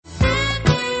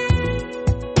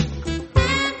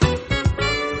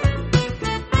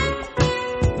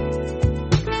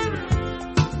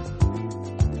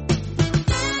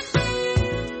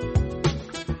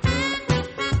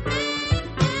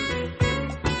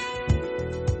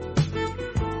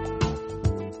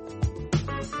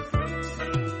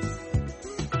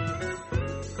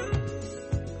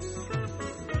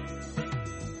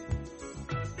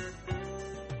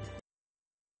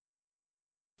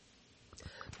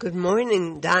Good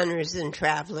morning, diners and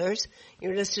travelers.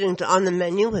 You're listening to On the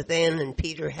Menu with Ann and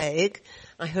Peter Haig.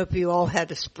 I hope you all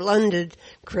had a splendid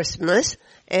Christmas,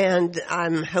 and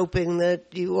I'm hoping that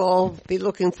you all be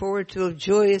looking forward to a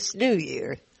joyous New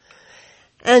Year.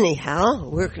 Anyhow,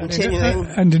 we're continuing.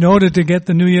 And in order to get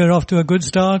the New Year off to a good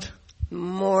start?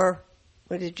 More,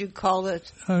 what did you call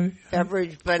it?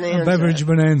 Beverage Bonanza. Beverage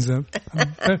Bonanza.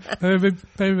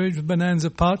 Beverage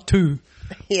Bonanza Part 2.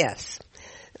 Yes.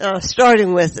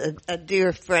 Starting with a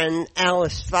dear friend,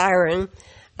 Alice Firing,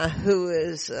 who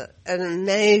is an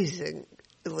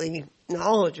amazingly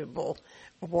knowledgeable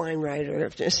wine writer. I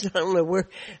don't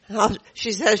know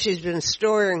she says she's been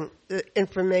storing the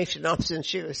information up since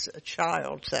she was a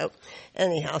child. So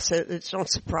anyhow, so it's not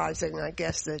surprising, I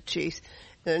guess, that she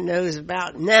knows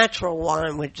about natural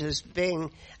wine, which is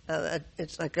being,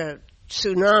 it's like a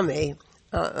tsunami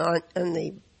on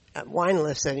the wine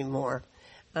list anymore.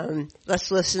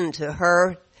 Let's listen to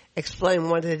her explain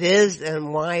what it is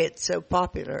and why it's so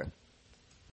popular.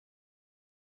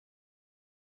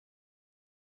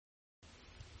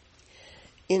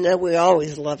 You know, we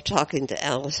always love talking to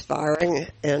Alice Firing,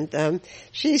 and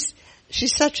she's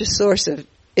such a source of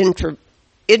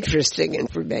interesting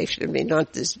information. I mean,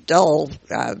 not this dull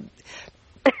the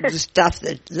stuff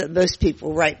that most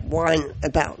people write wine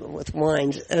about with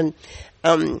wines. And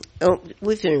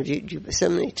we've interviewed you so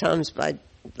many times by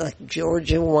like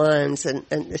Georgia wines, and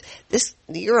this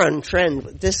you're on trend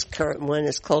with this current one.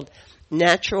 Is called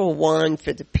Natural Wine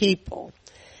for the People,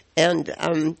 and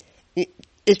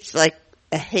it's like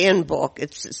a handbook.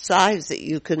 It's the size that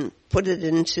you can put it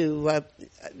into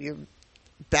your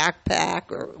backpack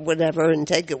or whatever and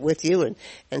take it with you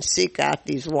and seek out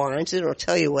these wines. It'll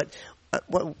tell you what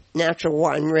natural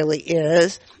wine really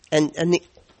is, and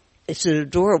it's an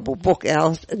adorable book,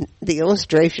 Alice, and the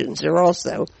illustrations are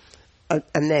also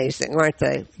amazing, aren't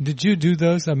they? Did you do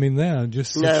those? I mean, they are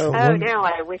just no. Oh, no,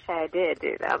 I wish I did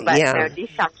do them. But no,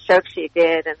 Nishan Shokshi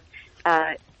did,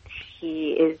 and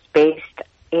he is based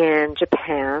in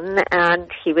Japan, and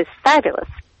he was fabulous.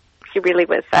 He really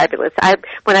was fabulous.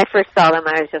 When I first saw them,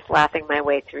 I was just laughing my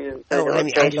way through.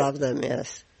 I love them.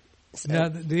 Yes. So. Now,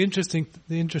 the interesting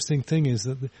thing is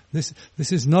that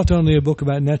this is not only a book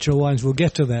about natural wines. We'll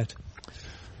get to that,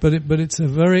 but it's a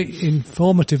very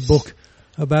informative book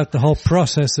about the whole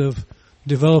process of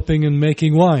developing and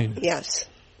making wine. Yes.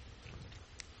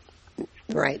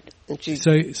 Right.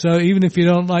 So even if you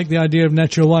don't like the idea of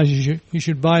natural wines, you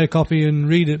should buy a copy and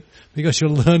read it because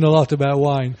you'll learn a lot about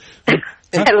wine. I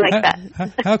like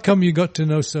that. How come you got to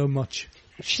know so much?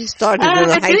 She started in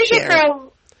a high chair.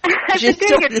 I've been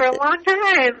doing it for a long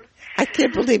time. I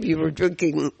can't believe you were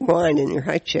drinking wine in your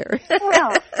high chair.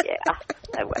 Well, yeah,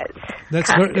 I was.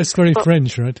 That's very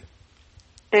French, right?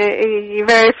 You're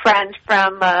very French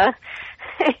from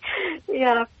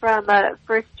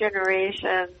first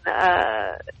generation,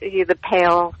 the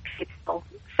pale people.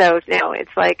 So no,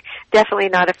 it's like definitely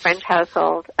not a French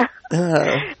household.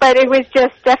 But it was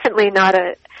just definitely not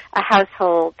a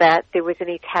household that there was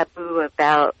any taboo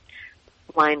about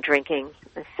wine drinking.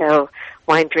 So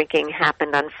wine drinking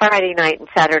happened on Friday night and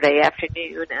Saturday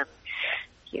afternoon,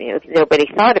 and nobody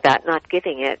thought about not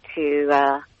giving it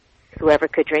to whoever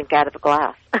could drink out of a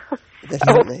glass.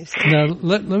 Now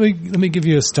let me give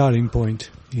you a starting point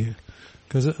here,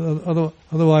 because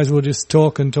otherwise we'll just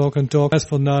talk and talk and talk. As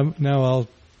for now I'll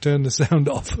turn the sound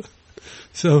off.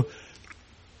 So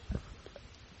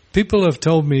people have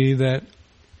told me that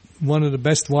one of the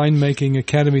best winemaking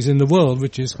academies in the world,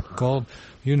 which is called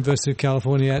University of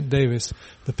California at Davis,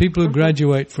 the people who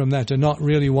graduate from that are not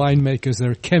really winemakers,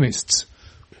 they're chemists.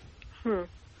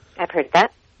 I've heard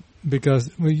that. Because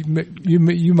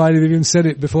you might have even said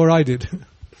it before I did.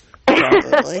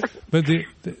 Probably. But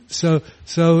it's a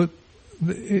sort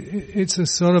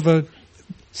of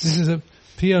this is a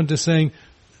paean to saying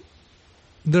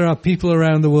there are people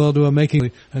around the world who are making,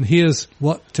 and here's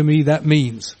what to me that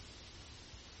means.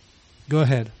 Go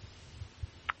ahead.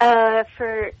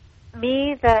 For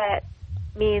me, that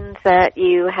means that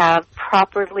you have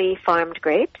properly farmed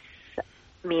grapes,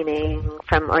 meaning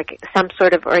from some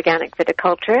sort of organic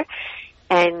viticulture,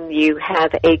 and you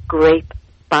have a grape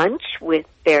bunch with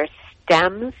their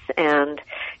stems, and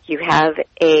you have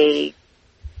a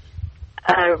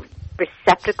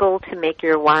receptacle to make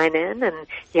your wine in, and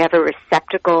you have a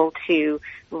receptacle to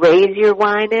raise your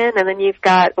wine in, and then you've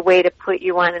got a way to put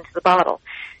your wine into the bottle.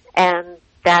 And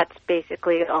that's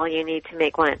basically all you need to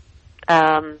make wine.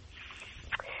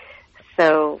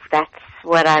 So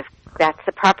that's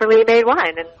the properly made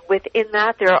wine. And within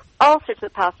that, there are all sorts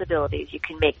of possibilities. You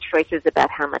can make choices about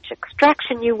how much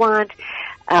extraction you want,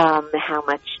 how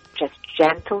much just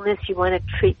gentleness you want to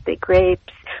treat the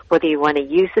grapes, whether you want to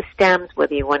use the stems,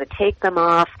 whether you want to take them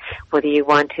off, whether you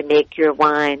want to make your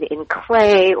wine in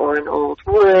clay or in old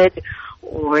wood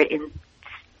or in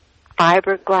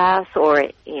fiberglass or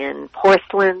in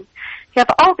porcelain. You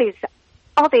have all these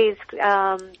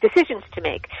decisions to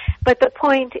make. But the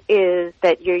point is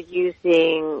that you're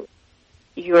using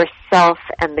yourself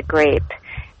and the grape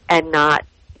and not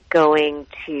going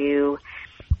to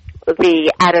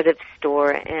the additive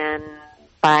store and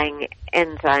buying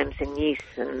enzymes and yeast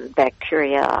and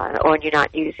bacteria, or you're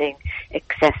not using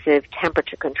excessive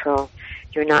temperature control.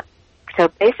 You're not. So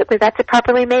basically, that's a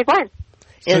properly made wine.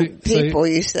 And people,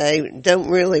 you say, don't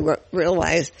really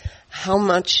realize how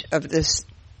much of this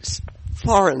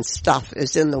foreign stuff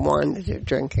is in the wine that you're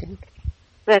drinking.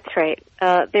 That's right.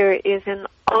 There is an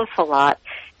awful lot.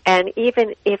 And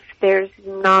even if there's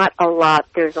not a lot,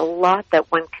 there's a lot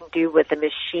that one can do with a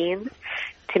machine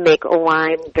to make a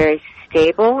wine very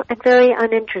stable and very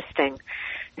uninteresting.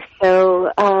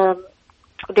 So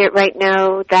right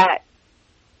now, that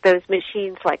those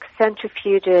machines like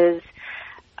centrifuges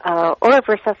or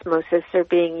reverse osmosis are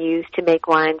being used to make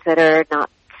wines that are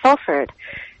not sulfured,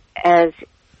 as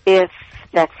if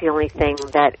that's the only thing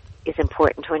that is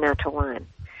important to a natural wine.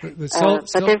 But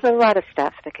there's a lot of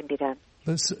stuff that can be done.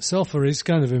 But sulfur is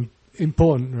kind of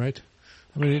important, right?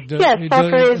 I mean,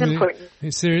 sulfur is important.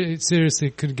 It seriously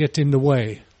could get in the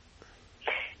way.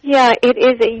 Yeah, it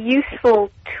is a useful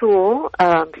tool.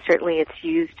 Certainly it's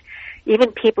used,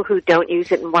 even people who don't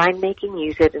use it in winemaking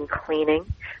use it in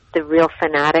cleaning. The real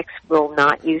fanatics will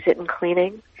not use it in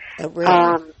cleaning. Oh,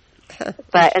 really?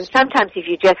 And sometimes if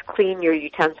you just clean your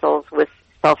utensils with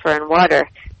sulfur and water,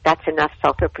 that's enough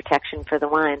sulfur protection for the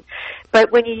wine.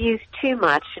 But when you use too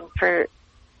much,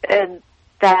 and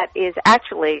that is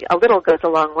actually, a little goes a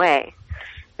long way.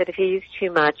 But if you use too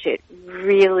much, it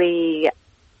really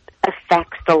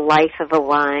affects the life of a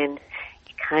wine.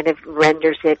 It kind of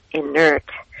renders it inert,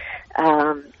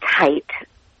 tight,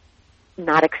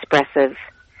 not expressive.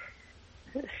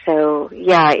 So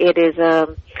yeah, it is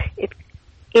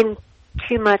in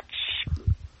too much.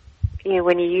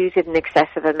 When you use it in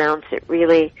excessive amounts, it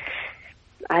really,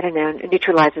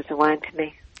 neutralizes the wine to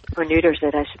me, or neuters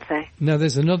it, I should say. Now,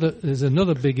 there's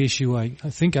another big issue I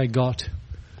think I got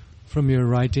from your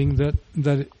writing, that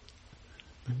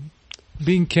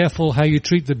being careful how you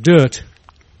treat the dirt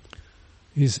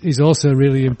is also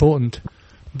really important.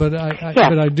 But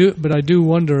I do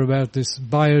wonder about this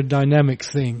biodynamic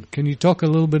thing. Can you talk a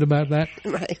little bit about that?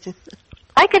 Right.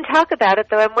 I can talk about it,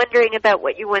 though I'm wondering about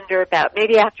what you wonder about.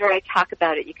 Maybe after I talk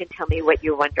about it, you can tell me what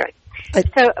you're wondering.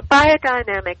 So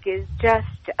biodynamic is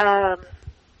just,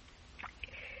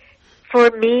 for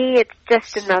me, it's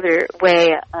just another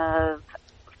way of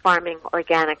farming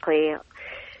organically.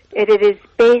 It is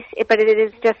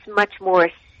just much more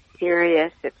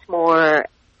serious. It's more,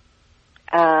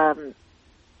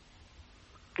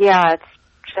 it's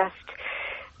just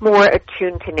more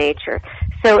attuned to nature.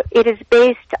 So it is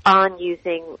based on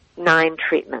using 9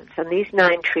 treatments, and these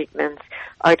 9 treatments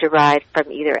are derived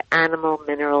from either animal,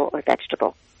 mineral, or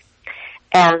vegetable.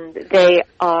 And they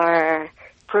are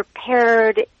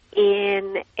prepared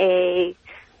in a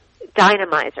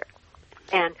dynamizer.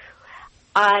 And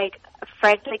I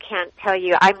frankly can't tell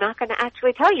you, I'm not going to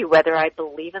actually tell you whether I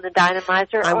believe in the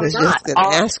dynamizer or not. I was just going to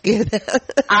ask you that.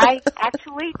 I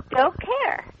actually don't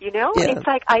care, Yeah. It's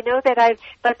like, I know that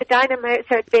but the dynamizer,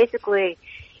 so it's basically,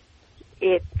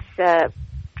 you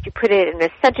put it in a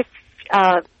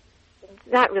centrifuge,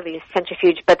 not really a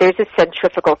centrifuge, but there's a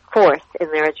centrifugal force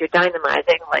in there as you're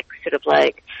dynamizing,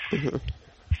 mm-hmm.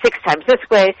 6 times this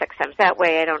way, 6 times that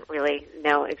way. I don't really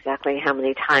know exactly how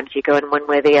many times you go in one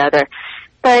way or the other.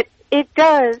 But it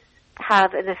does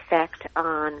have an effect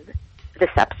on the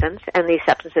substance, and these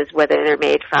substances, whether they're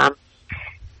made from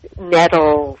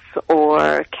nettles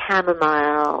or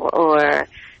chamomile or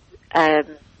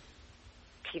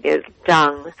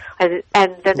dung, and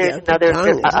then there's another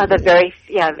very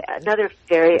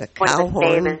one of the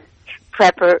famous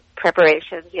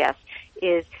preparations. Yes,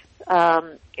 is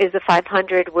the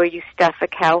 500, where you stuff a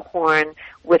cow horn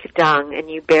with dung and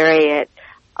you bury it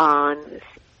on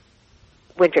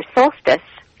winter solstice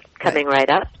coming right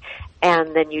up,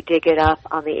 and then you dig it up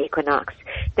on the equinox.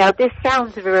 Now, this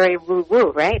sounds very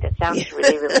woo-woo, right? It sounds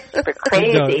really, really super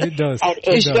crazy. It does. And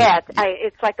it's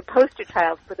like the poster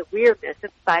child for the weirdness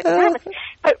of biodynamics.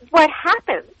 But what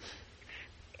happens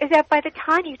is that by the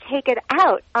time you take it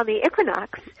out on the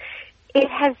equinox, it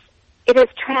has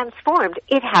transformed.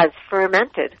 It has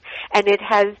fermented, and it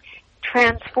has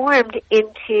transformed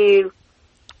into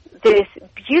this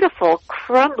beautiful,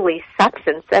 crumbly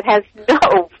substance that has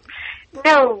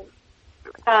no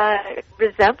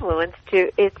resemblance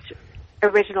to its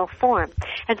original form.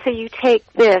 And so you take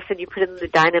this and you put it in the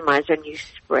dynamizer and you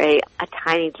spray a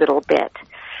tiny little bit.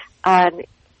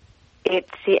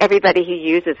 Everybody who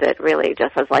uses it really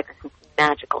just has like this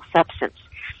magical substance.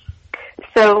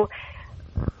 So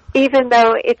even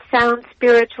though it sounds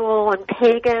spiritual and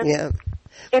pagan,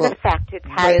 in effect it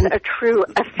has a true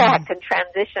effect and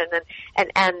transition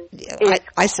and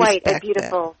is quite a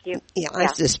beautiful... I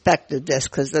suspected this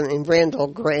because in Randall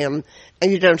Graham,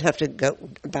 and you don't have to go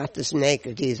about this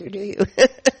naked either, do you?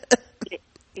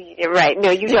 You're right.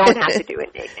 No, you don't have to do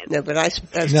it naked. No, but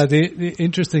Now, the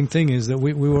interesting thing is that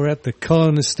we were at the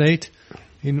Cullen Estate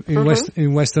in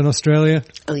Western Australia.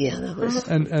 Oh yeah, that was.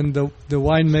 And the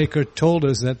winemaker told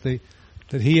us that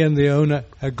he and the owner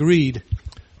agreed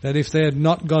that if they had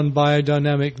not gone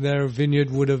biodynamic, their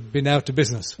vineyard would have been out of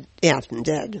business. Yeah,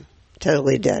 dead,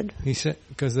 totally dead. He said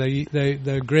because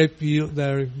their grape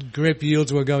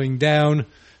yields were going down.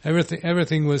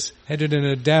 Everything was headed in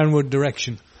a downward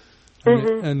direction.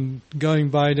 And going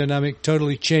biodynamic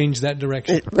totally changed that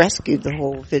direction. It rescued the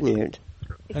whole vineyard.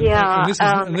 And those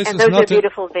are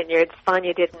beautiful vineyards.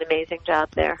 Fania did an amazing job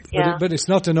there. But it's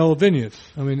not an old vineyard.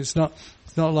 I mean, it's not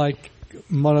like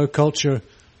monoculture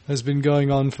has been going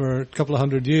on for a couple of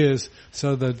 100 years.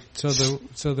 So the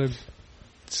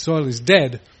soil is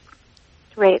dead.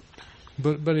 Right.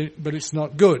 But it's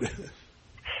not good.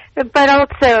 But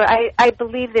also, I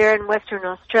believe there in Western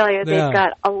Australia, they've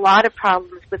got a lot of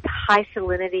problems with high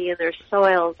salinity in their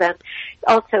soils, and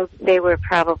also they were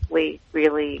probably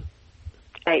really,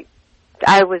 I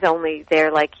was only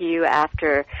there like you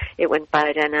after it went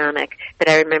biodynamic, but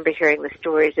I remember hearing the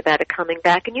stories about it coming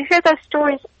back, and you hear those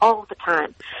stories all the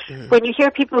time. When you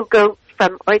hear people go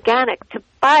from organic to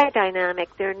biodynamic,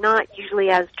 they're not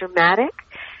usually as dramatic,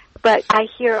 but I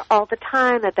hear all the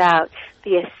time about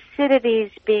the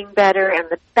acidities being better and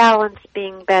the balance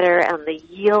being better and the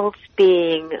yields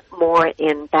being more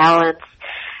in balance.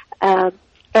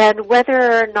 And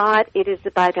whether or not it is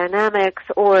the biodynamics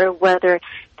or whether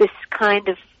this kind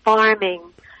of farming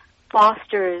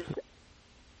fosters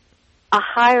a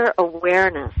higher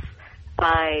awareness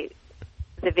by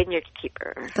the vineyard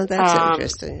keeper. Oh, that's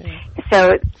interesting.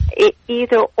 So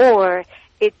either or,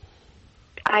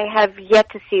 I have yet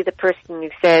to see the person who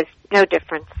says no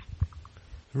difference.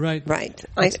 Right.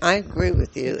 I agree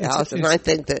with you, Alison. I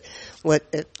think that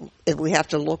if we have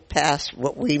to look past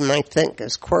what we might think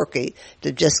is quirky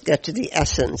to just get to the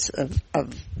essence of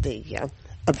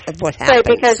what happens. Right,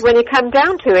 because when you come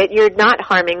down to it, you're not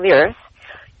harming the earth.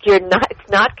 It's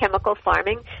not chemical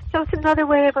farming. So it's another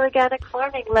way of organic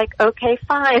farming. Like, okay,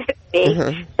 fine,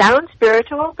 it sounds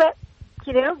spiritual, but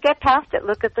get past it.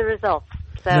 Look at the results.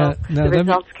 So the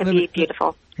results can be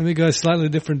beautiful. Let me go a slightly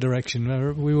different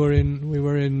direction. We were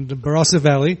in the Barossa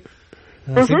Valley.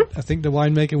 And I think the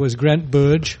winemaker was Grant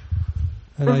Burge,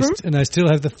 and I still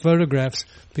have the photographs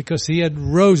because he had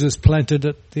roses planted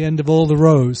at the end of all the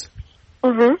rows.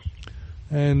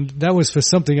 And that was for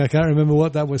something. I can't remember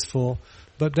what that was for.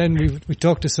 But then we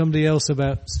talked to somebody else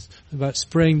about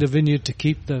spraying the vineyard to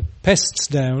keep the pests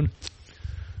down,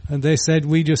 and they said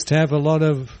we just have a lot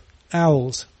of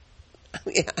owls.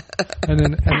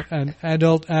 And an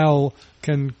adult owl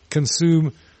can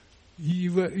consume.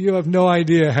 You have no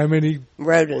idea how many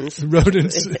rodents an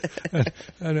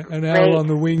owl on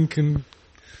the wing can.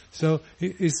 So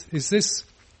is this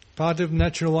part of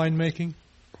natural winemaking?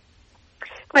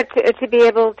 But to be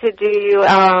able to do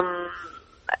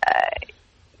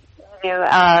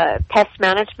pest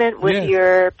management with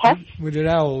your pests, with your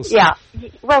owls. Yeah.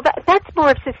 Well, that's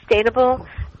more sustainable.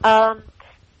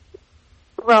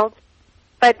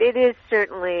 But it is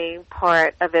certainly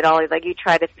part of it all. Like you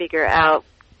try to figure out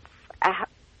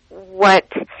what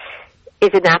is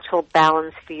a natural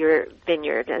balance for your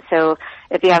vineyard. So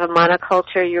if you have a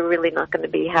monoculture, you're really not going to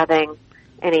be having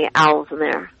any owls in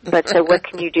there. But so what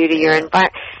can you do to your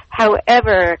environment?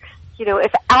 However,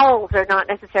 if owls are not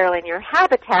necessarily in your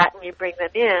habitat and you bring them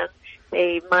in,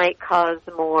 they might cause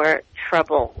more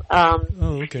trouble. So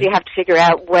you have to figure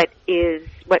out what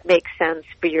makes sense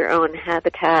for your own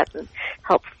habitat and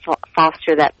help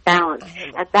foster that balance.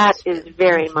 And that is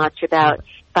very much about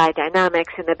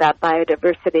biodynamics and about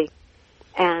biodiversity.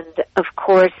 And of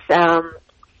course,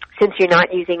 since you're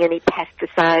not using any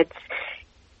pesticides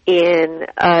in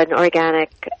an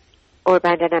organic or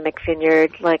biodynamic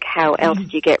vineyard, like how else do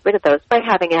you get rid of those? By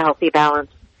having a healthy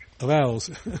balance. Of owls.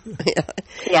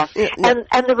 Yeah.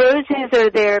 And the roses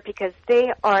are there because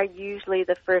they are usually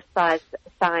the first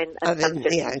sign of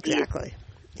something. Yeah, exactly.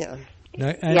 Yeah.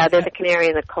 They're the canary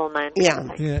in the coal mine.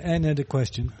 Yeah. Yeah, Anne had a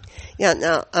question. Yeah,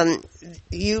 now,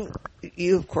 you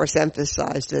you of course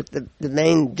emphasized that the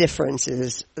main difference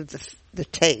is the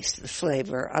taste, the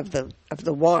flavor of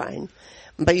the wine.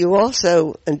 But you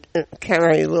also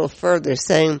carry a little further,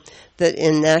 saying that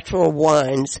in natural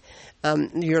wines,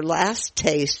 your last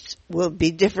taste will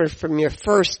be different from your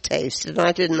first taste, and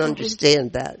I didn't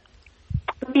understand that.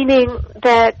 Meaning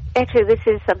that, actually, this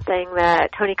is something that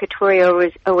Tony Couturier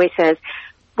always says,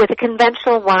 with a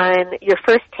conventional wine, your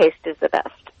first taste is the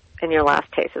best, and your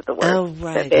last taste is the worst. Oh,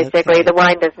 right. So basically, the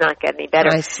wine does not get any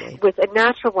better. I see. With a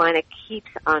natural wine, it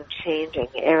keeps on changing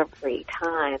every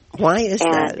time. Why is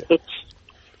that?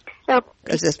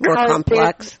 Because it's more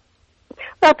complex?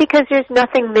 Well, because there's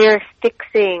nothing there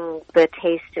fixing the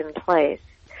taste in place.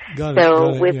 Got so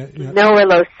it, with no or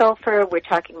low sulfur, we're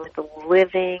talking with a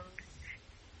living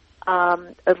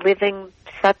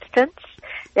substance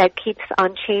that keeps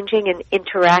on changing and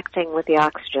interacting with the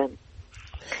oxygen.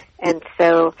 And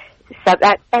so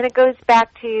that, and it goes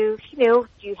back to,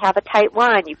 you have a tight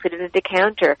wine, you put it in a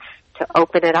decanter to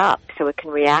open it up so it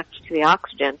can react to the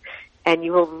oxygen, and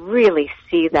you will really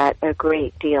see that a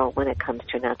great deal when it comes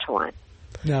to natural wine.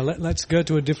 Now let's go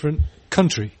to a different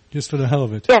country, just for the hell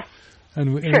of it. Yes.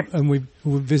 And we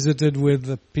visited with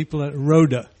the people at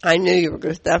Rhoda. I knew you were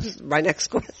going to. That was my next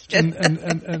question.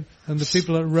 and the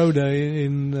people at Rhoda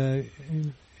in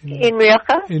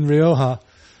Rioja. In Rioja.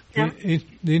 Yeah.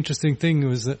 The interesting thing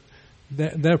was that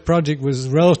their project was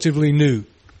relatively new,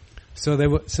 so they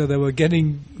were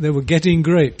getting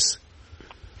grapes,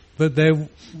 but they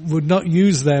would not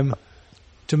use them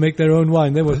to make their own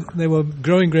wine. They were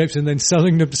growing grapes and then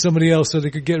selling them to somebody else so they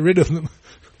could get rid of them.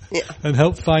 Yeah. And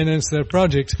help finance their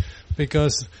project,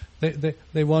 because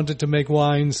they wanted to make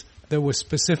wines that were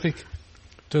specific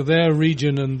to their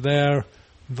region and their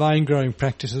vine growing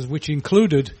practices, which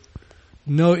included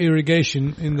no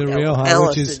irrigation in the Rioja,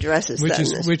 which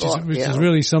is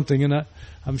really something. And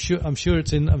I'm sure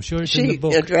it's in the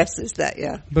book. She addresses that,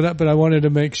 yeah. But I wanted to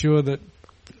make sure that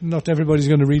not everybody's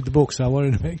going to read the book, so I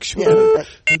wanted to make sure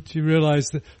that you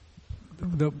realized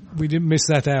that we didn't miss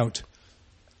that out.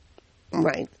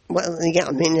 Right. Well, yeah,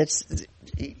 I mean,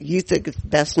 you think it's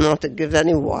best not to give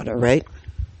any water, right?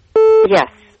 Yes.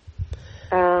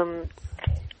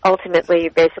 Ultimately,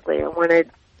 basically, you want to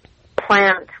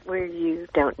plant where you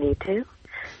don't need to.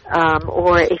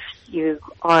 Or if you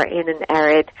are in an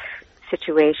arid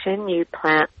situation, you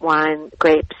plant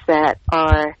grapes that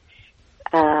are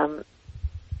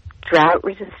drought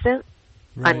resistant,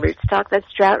 on rootstock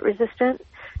that's drought resistant.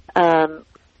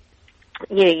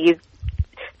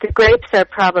 The grapes are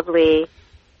probably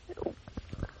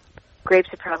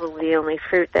the only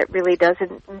fruit that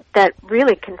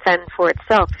really can fend for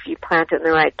itself if you plant it in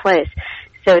the right place.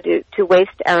 So to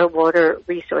waste our water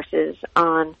resources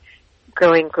on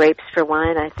growing grapes for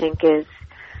wine, I think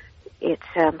it's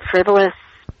frivolous,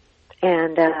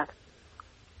 and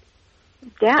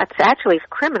it's actually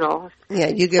criminal. Yeah,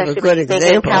 you give a good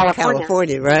example of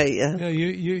California, right? Yeah,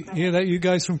 you hear that, you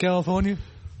guys from California?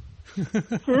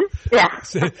 Yeah,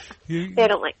 they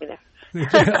don't like me there.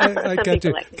 I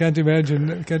can't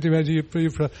imagine.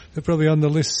 They're probably on the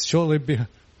list shortly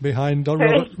behind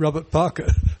Robert Parker.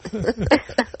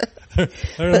 I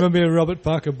remember a Robert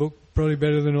Parker book probably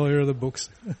better than all your other books.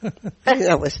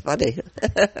 That was funny.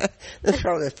 That's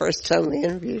probably the first time we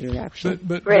interviewed her, actually.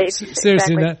 But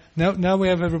seriously, exactly. Now we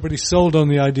have everybody sold on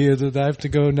the idea that they have to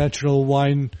go natural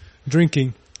wine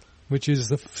drinking, which is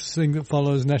the thing that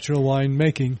follows natural wine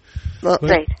making. Well,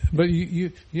 but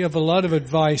you have a lot of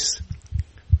advice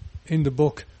in the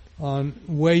book on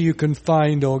where you can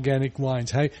find organic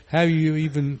wines, how you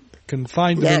even can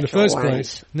find them in the first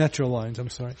place. Natural wines,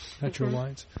 natural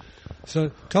wines.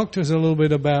 So talk to us a little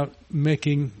bit about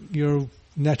making your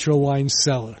natural wine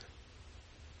cellar.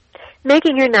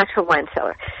 Making your natural wine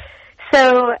cellar.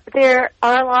 So there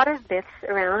are a lot of myths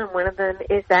around, and one of them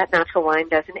is that natural wine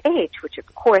doesn't age, which of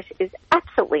course is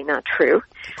absolutely not true.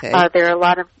 Okay. There are a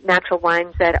lot of natural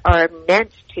wines that are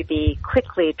meant to be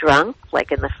quickly drunk,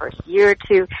 like in the first year or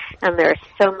two, and there are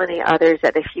so many others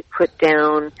that if you put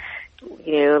down,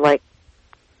 like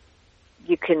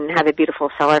you can have a beautiful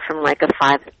cellar from like a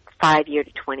 5-year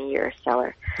to 20-year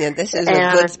cellar. Yeah, this is a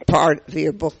good part of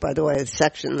your book, by the way. The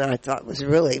section that I thought was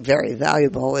really very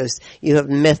valuable is you have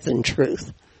myth and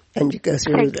truth, and you go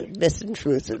through the myth and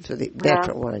truth for the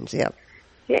natural wines. Yeah.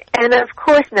 And of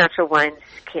course, natural wines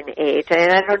can age,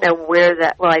 and I don't know where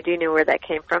that. Well, I do know where that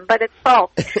came from, but it's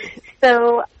false.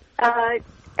 So, I'd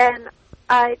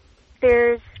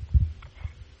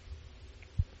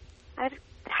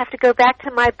have to go back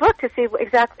to my book to see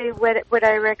exactly what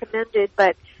I recommended,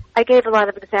 but I gave a lot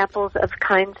of examples of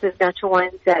kinds of natural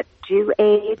wines that do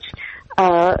age,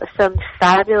 some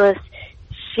fabulous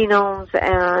Chinons,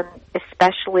 and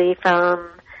especially from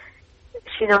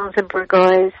Chinons and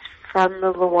Bourgois from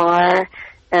the Loire.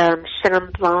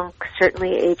 Chenin Blanc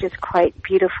certainly ages quite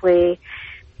beautifully.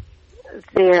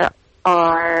 There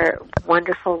are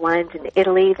wonderful wines in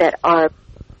Italy that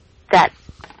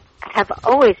have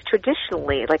always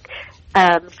traditionally, like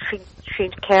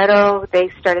Trinchero, they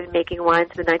started making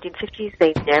wines in the 1950s.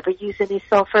 They never use any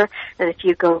sulfur. And if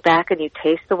you go back and you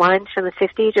taste the wines from the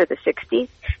 50s or the 60s,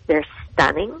 they're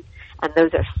stunning. And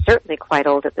those are certainly quite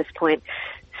old at this point.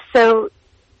 So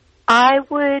I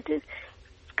would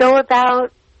go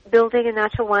about building a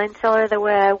natural wine cellar the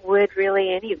way I would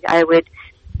really any. I would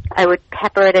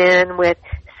pepper it in with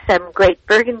some great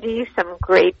Burgundy, some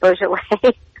great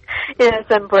Beaujolais,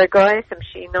 some Bourgogne, some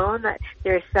Chinon.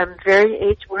 There's some very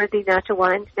age-worthy natural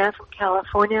wines now from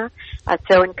California.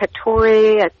 So in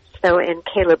Katori, so in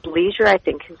Caleb Leisure, I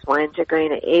think his wines are going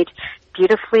to age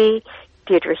beautifully.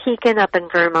 Deirdre Heekin up in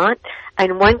Vermont.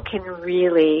 And one can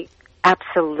really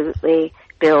absolutely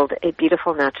build a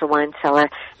beautiful natural wine cellar.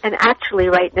 And actually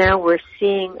right now we're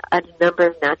seeing a number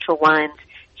of natural wines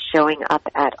showing up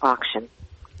at auction.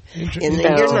 And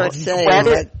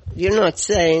you're not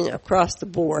saying across the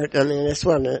board, I mean, I just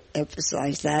want to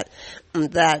emphasize that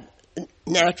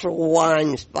natural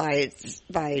wines by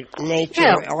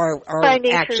nature are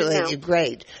actually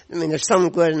great. I mean, there's some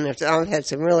good and I've had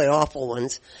some really awful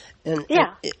ones. And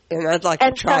I'd like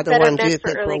to try the ones you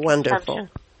think were wonderful.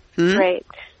 Right.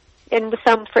 And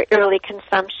some for early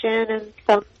consumption and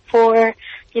some for,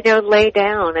 lay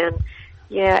down. And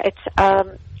it's,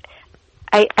 I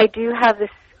do have this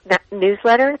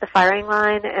newsletter, the Firing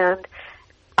Line, and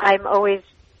I'm always,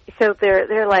 so there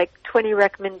are like 20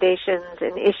 recommendations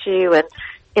an issue, and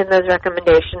in those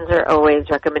recommendations are always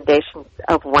recommendations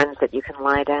of ones that you can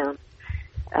lie down,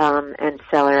 and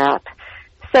cellar up.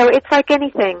 So it's like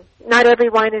anything. Not every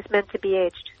wine is meant to be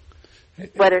aged,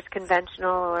 whether it's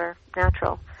conventional or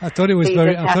natural. I thought it was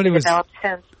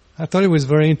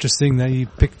very interesting that you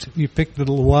picked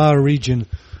the Loire region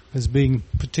as being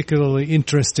particularly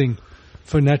interesting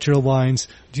for natural wines.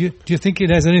 Do you think it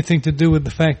has anything to do with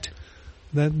the fact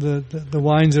that the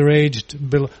wines are aged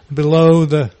below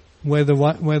where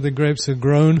the grapes are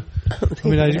grown? I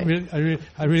mean,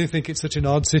 I really think it's such an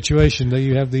odd situation that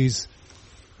you have these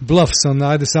bluffs on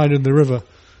either side of the river,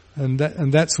 and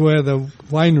that's where the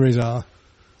wineries are,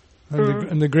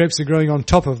 and the grapes are growing on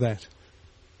top of that.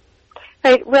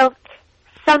 Right. Well,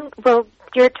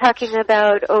 you're talking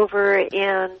about over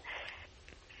in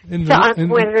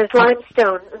where there's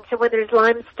limestone. And so when there's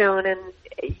limestone, and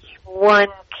one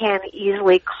can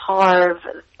easily carve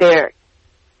their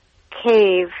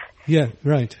cave. Yeah,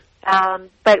 right.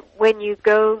 But when you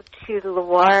go to the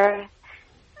Loire,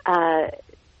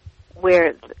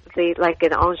 where like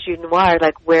in Anjou Noir,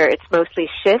 like where it's mostly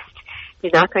schist,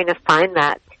 you're not going to find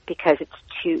that because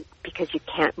you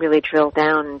can't really drill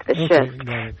down into the schist.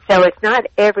 Right. So it's not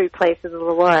every place in the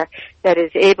Loire that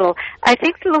is able. I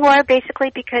think the Loire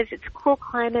basically because it's a cool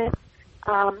climate.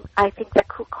 I think that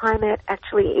cool climate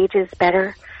actually ages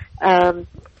better,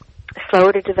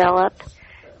 slower to develop,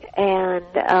 and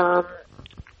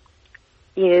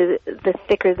the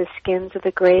thicker the skins of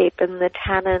the grape and the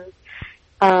tannin.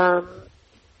 I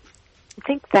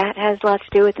think that has a lot to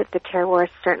do with it. The terroir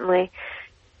certainly,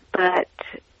 but.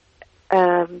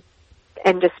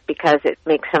 And just because it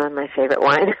makes some of my favorite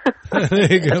wine.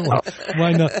 There you go.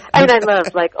 Why not? I mean, I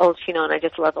love like Old Chinon. I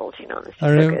just love Old Chinon. It's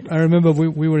so good. I remember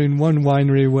we were in one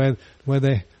winery where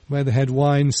they had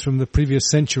wines from the previous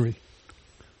century,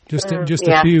 just a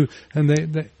few, and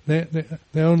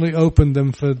they only opened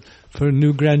them for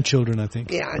new grandchildren, I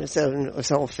think. Yeah, and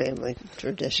it's all family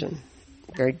tradition.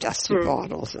 Very dusty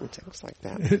bottles and things like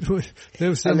that.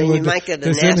 You might get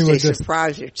a nasty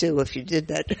surprise or two if you did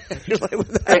that.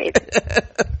 Right.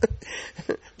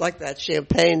 Like that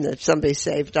champagne that somebody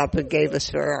saved up and gave us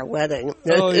for our wedding.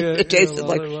 Oh, yeah, it tasted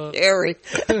like sherry.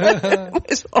 It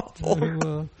was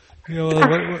awful.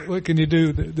 What can you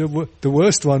do? The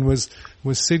worst one was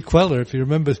Sid Queller. If you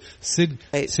remember, Sid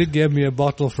gave me a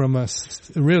bottle from a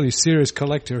really serious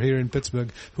collector here in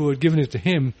Pittsburgh who had given it to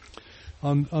him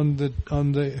on the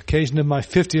occasion of my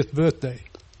 50th birthday,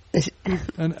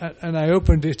 and I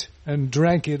opened it and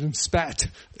drank it and spat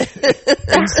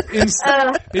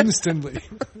instantly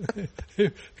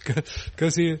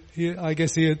because I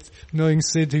guess he had, knowing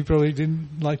Sid, he probably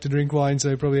didn't like to drink wine, so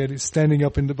he probably had it standing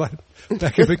up in the back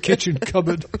of a kitchen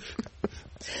cupboard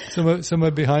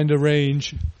somewhere behind a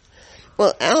range.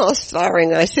 Well, Alice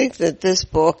Firing, I think that this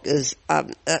book is a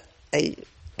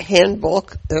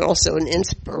handbook and also an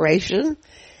inspiration,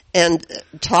 and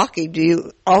talking to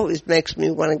you always makes me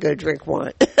want to go drink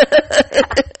wine. It's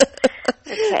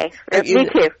Okay. Me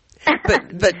too.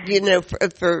 but you know,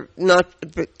 for not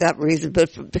for that reason,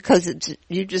 but because it's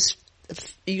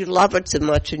you love it so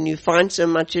much and you find so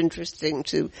much interesting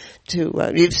to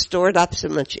you've stored up so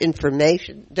much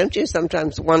information. Don't you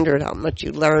sometimes wonder how much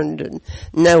you learned and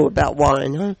know about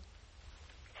wine, huh?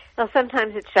 Well,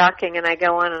 sometimes it's shocking, and I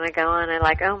go on and I go on, and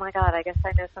like, oh my God, I guess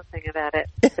I know something about it.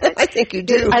 I think you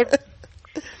do.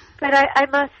 But I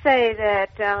must say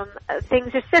that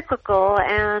things are cyclical,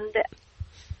 and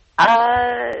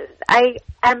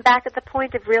I'm back at the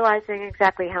point of realizing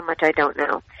exactly how much I don't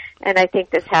know. And I think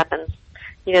this happens.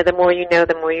 You know, the more you know,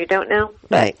 the more you don't know.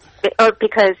 Right. Or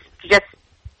because just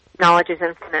knowledge is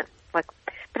infinite.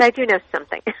 But I do know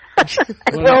something.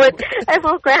 I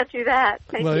will grant you that.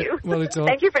 Thank you. Well,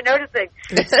 Thank you for noticing.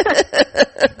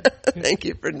 Thank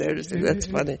you for noticing. That's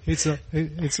funny.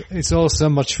 It's all so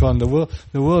much fun. The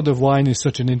world of wine is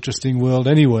such an interesting world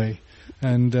anyway.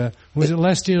 And was it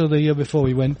last year or the year before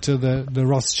we went to the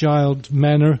Rothschild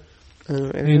Manor?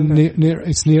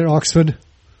 It's near Oxford,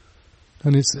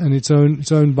 and it's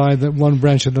owned by the one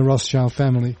branch of the Rothschild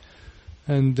family,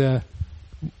 and.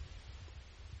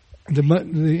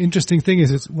 The interesting thing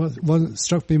is, what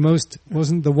struck me most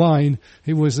wasn't the wine;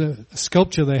 it was a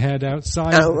sculpture they had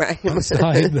outside,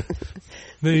 outside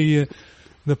the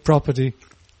property,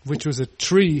 which was a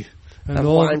tree, and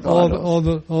all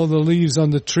the leaves on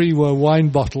the tree were wine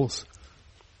bottles.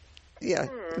 Yeah,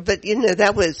 but you know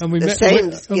that was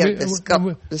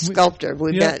the sculptor.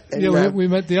 We met. We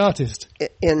met the artist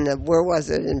in where was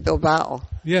it, in Bilbao?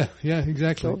 Yeah,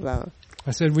 exactly. Bilbao.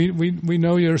 I said, we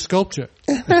know you're a sculptor.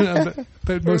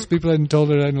 But most people hadn't told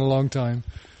her that in a long time.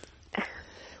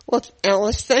 Well,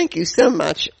 Alice, thank you so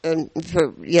much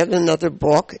for yet another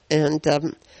book, and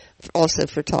also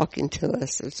for talking to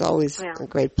us. It's always a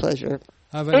great pleasure.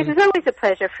 It is always a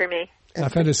pleasure for me.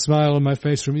 I've had a smile on my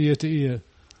face from ear to ear.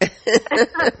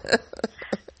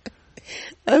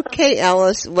 Okay,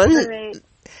 Alice, I want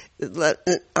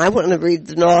to read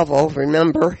the novel,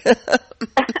 remember?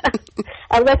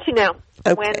 I'll let you know.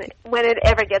 Okay. When it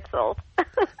ever gets sold.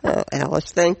 Well,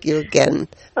 Alice, thank you again.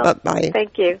 Bye-bye.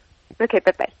 Thank you. Okay,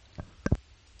 bye-bye.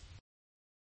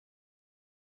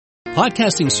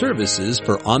 Podcasting services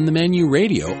for On the Menu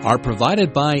Radio are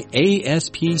provided by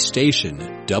ASP Station,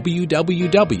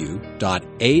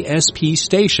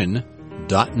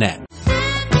 www.aspstation.net.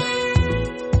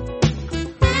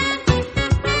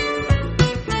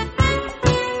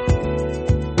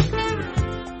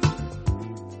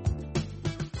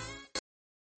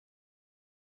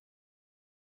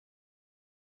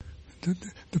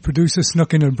 The producer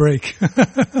snuck in a break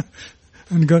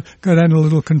and got a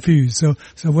little confused. So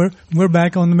we're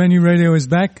back. On the Menu Radio is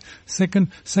back.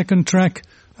 Second track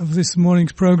of this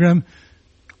morning's program,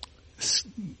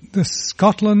 the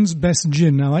Scotland's best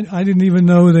gin. Now I didn't even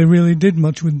know they really did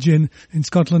much with gin in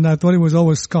Scotland. I thought it was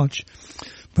always Scotch,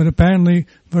 but apparently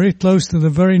very close to the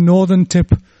very northern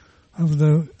tip of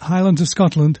the Highlands of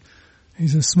Scotland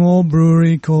is a small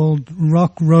brewery called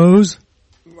Rock Rose.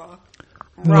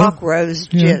 Rock Rose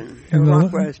Gin. And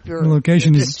Rock Rose Brewery. The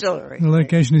location distillery. The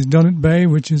location is Dunnet Bay,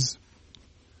 which is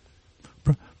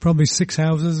probably 6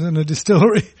 houses and a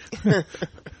distillery.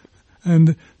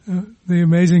 And the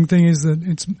amazing thing is that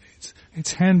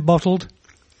it's hand bottled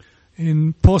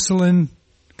in porcelain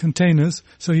containers,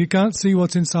 so you can't see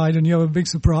what's inside, and you have a big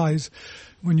surprise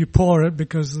when you pour it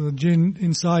because the gin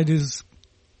inside is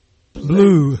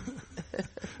blue.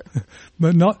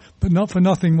 but not for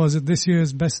nothing was it this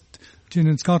year's best gin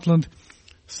in Scotland,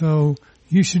 so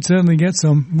you should certainly get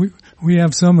some. We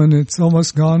have some and it's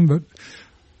almost gone, but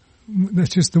that's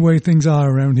just the way things are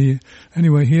around here.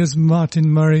 Anyway, here's Martin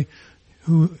Murray,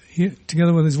 who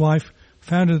together with his wife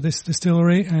founded this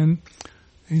distillery, and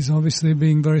he's obviously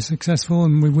being very successful,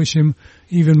 and we wish him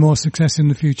even more success in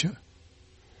the future.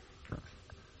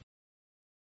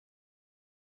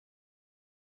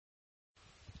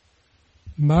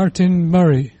 Martin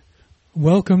Murray,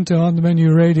 welcome to On the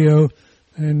Menu Radio,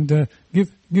 and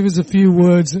give us a few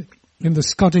words in the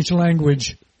Scottish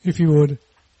language, if you would.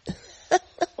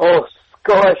 Oh,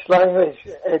 Scottish language,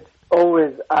 it's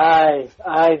always aye.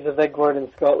 Aye's a big word in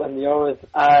Scotland. You always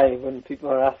aye when people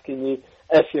are asking you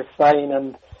if you're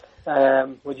fine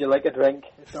and would you like a drink?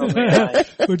 It's always aye.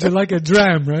 Would you like a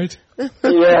dram, right?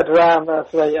 Yeah, dram,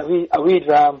 that's right. A wee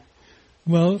dram.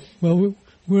 Well,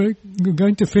 we're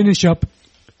going to finish up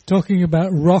talking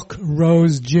about Rock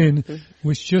Rose Gin,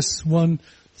 which just won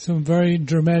some very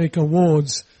dramatic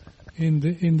awards in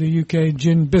the UK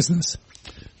gin business.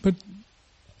 But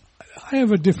I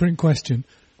have a different question.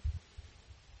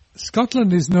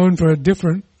 Scotland is known for a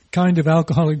different kind of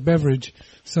alcoholic beverage,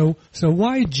 so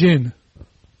why gin?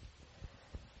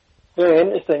 very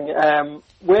interesting.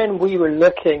 When we were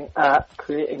looking at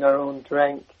creating our own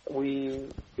drink, we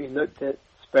looked at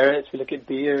spirits, we looked at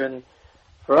beer, and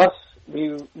for us,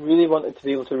 we really wanted to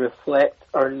be able to reflect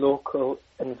our local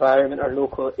environment, our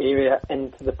local area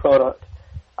into the product,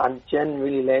 and gin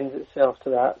really lends itself to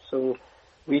that. So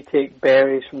we take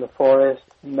berries from the forest,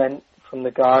 mint from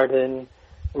the garden,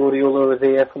 rhodiola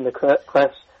rosea from the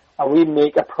cliffs, and we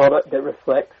make a product that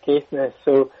reflects Caithness.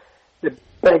 So the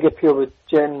big appeal with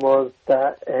gin was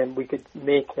that we could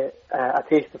make it a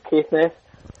taste of Caithness.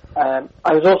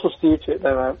 I was also steered to it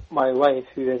by my wife,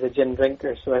 who is a gin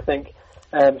drinker, so I think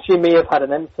she may have had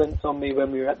an influence on me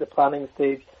when we were at the planning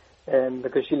stage,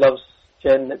 because she loves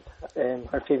gin. It's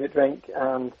her favourite drink,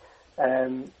 and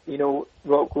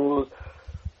Rock Rose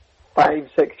 5-6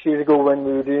 years ago when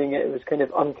we were doing it, it was kind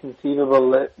of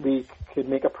unconceivable that we could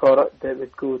make a product that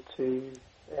would go to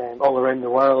all around the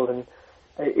world, and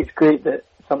it's great that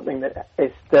something that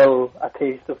is still a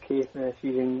taste of Caithness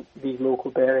using these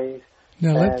local berries.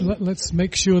 Now let's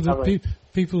make sure that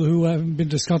people who haven't been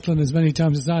to Scotland as many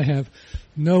times as I have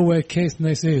know where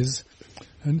Caithness is,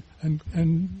 and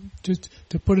just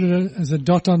to put it as a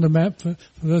dot on the map for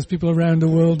those people around the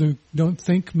world who don't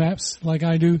think maps like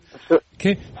I do.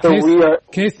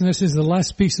 Caithness is the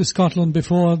last piece of Scotland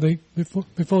before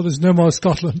there's no more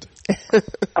Scotland.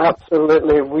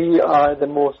 Absolutely, we are the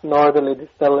most northerly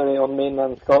distillery on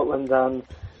mainland Scotland, and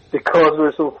because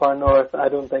we're so far north, I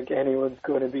don't think anyone's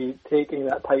going to be taking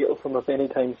that title from us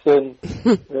anytime soon.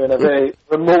 We're in a very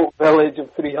remote village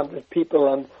of 300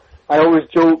 people, and I always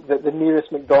joke that the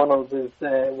nearest McDonald's is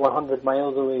 100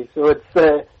 miles away, so it's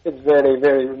very,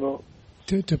 very remote.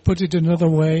 To put it another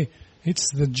way,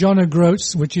 it's the John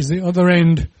O'Groats, which is the other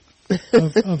end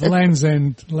of Land's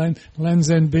End. Land's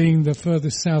End being the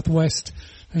furthest southwest,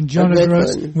 and John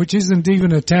O'Groats, which isn't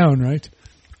even a town, right?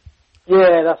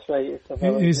 Yeah, that's right.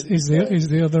 It's is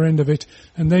the other end of it,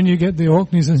 and then you get the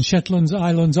Orkneys and Shetland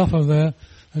Islands off of there,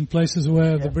 and places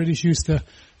where the British used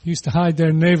to hide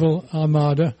their naval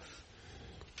armada,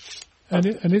 and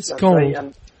it's cold. Right.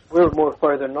 And we're more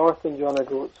further north than John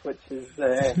O'Groats, which is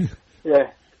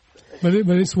yeah. But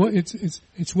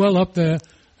it's well up there,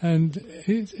 and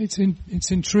it's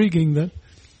intriguing that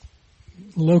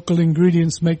local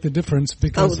ingredients make the difference,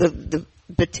 because the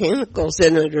botanicals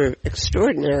in it are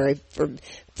extraordinary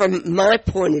from my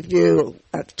point of view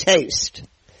of taste.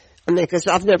 I mean, because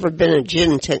I've never been a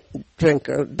gin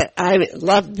drinker, but I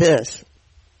love this.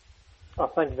 Oh,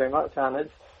 thank you very much, Anne.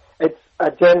 It's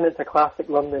a gin. It's a classic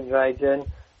London dry gin,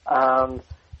 and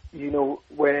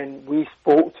when we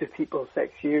spoke to people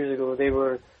 6 years ago, they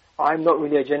were, I'm not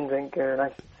really a gin drinker, and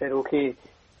I said, okay,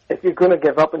 if you're going to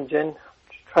give up on gin,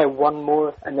 try one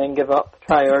more and then give up.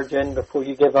 Try our gin before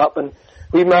you give up. And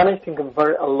we managed to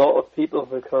convert a lot of people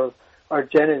because our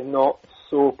gin is not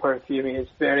so perfumey.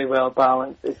 It's very well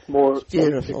balanced. It's more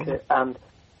intricate, and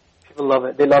people love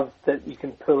it. They love that you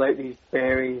can pull out these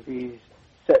berries, these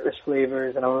citrus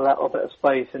flavours, and a little bit of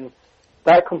spice. And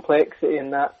that complexity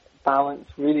and that balance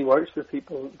really works for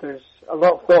people. There's a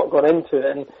lot of thought gone into it,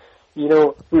 and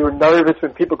we were nervous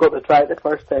when people got to try it the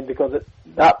first time, because at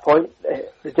that point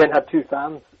the gin had two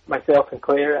fans, myself and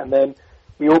Claire, and then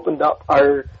we opened up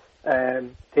our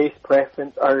taste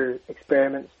preference, our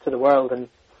experiments to the world, and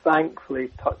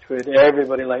thankfully, touch wood,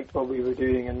 everybody liked what we were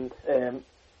doing, and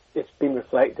it's been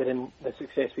reflected in the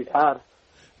success we've had.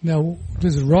 Now,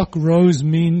 does Rock Rose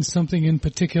mean something in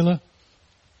particular?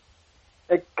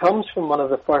 It comes from one of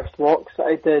the first walks that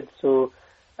I did. So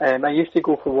I used to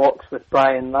go for walks with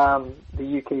Brian Lamb,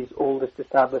 the UK's oldest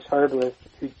established herbalist,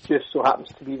 who just so happens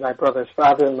to be my brother's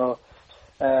father-in-law.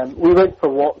 We went for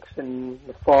walks in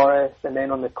the forest and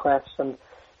then on the cliffs, and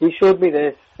he showed me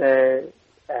this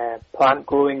plant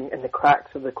growing in the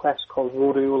cracks of the cliffs called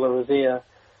Rhodiola rosea,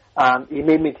 and he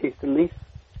made me taste the leaf.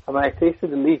 And when I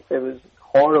tasted the leaf, it was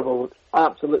horrible,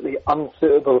 absolutely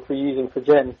unsuitable for using for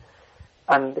gin.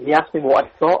 And he asked me what I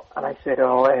thought, and I said,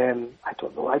 I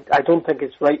don't know, I don't think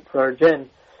it's right for our gin.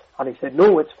 And he said,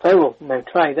 no, it's foul, now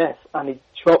try this. And he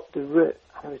chopped the root,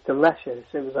 and it was delicious.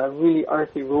 It was a really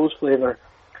earthy rose flavour,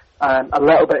 a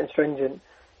little bit astringent.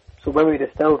 So when we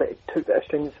distilled it, it took that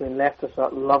astringency and left us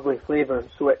that lovely flavour.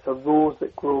 So it's a rose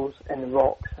that grows in the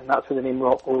rocks, and that's where the name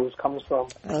Rock Rose comes from.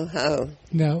 Oh.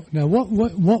 Now, what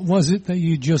was it that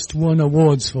you just won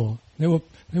awards for? They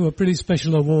were pretty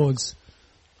special awards.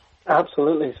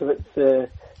 Absolutely. So it's a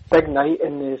big night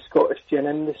in the Scottish gin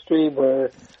industry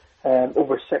where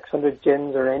over 600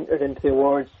 gins are entered into the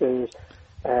awards. There's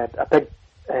a big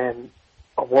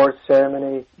awards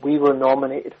ceremony. We were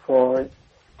nominated for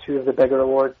two of the bigger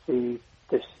awards, the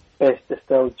Best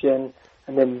Distilled Gin,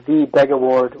 and then the big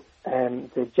award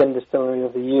the Gin Distillery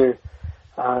of the Year,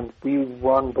 and we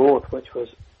won both, which was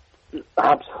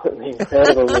absolutely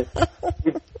incredible.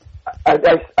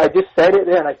 I just said it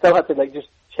there, and I still had to just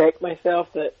check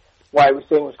myself that what I was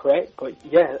saying was correct. But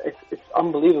yeah, it's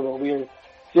unbelievable. We're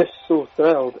just so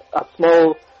thrilled. A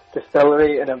small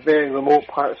distillery in a very remote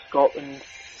part of Scotland,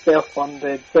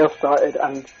 self-funded, self-started,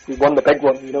 and we won the big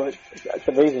one. It's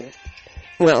amazing.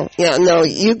 Well, yeah, no,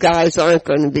 you guys aren't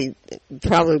going to be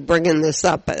probably bringing this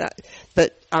up,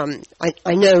 but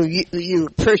I know you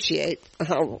appreciate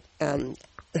how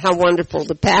wonderful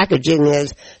the packaging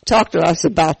is. Talk to us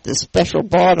about the special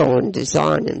bottle and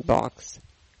design and box.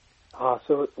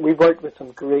 So we worked with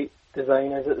some great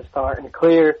designers at the start, and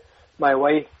Claire, my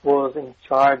wife, was in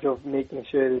charge of making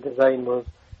sure the design was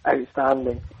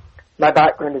outstanding. My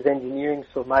background is engineering,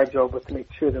 so my job was to make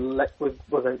sure the liquid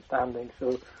was outstanding.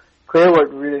 So Claire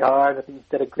worked really hard. I think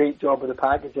did a great job with the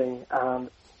packaging.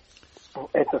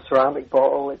 It's a ceramic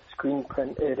bottle. It's screen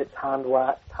printed. It's hand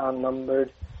waxed, hand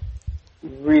numbered.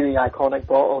 Really iconic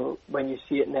bottle. When you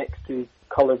see it next to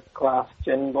coloured glass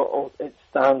gin bottles, it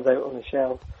stands out on the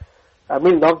shelf. And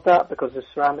we love that because the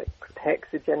ceramic protects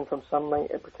the gin from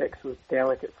sunlight. It protects those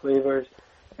delicate flavours.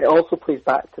 It also plays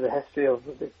back to the history of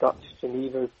the Dutch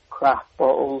Geneva craft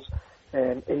bottles.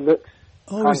 It looks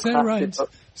is that right?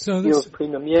 So feels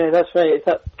premium. Yeah, that's right.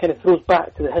 That kind of throws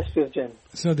back to the history of gin.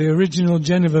 So the original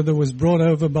Geneva that was brought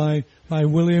over by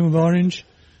William of Orange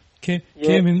came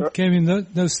in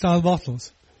those style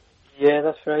bottles. Yeah,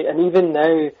 that's right. And even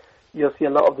now, you'll see a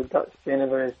lot of the Dutch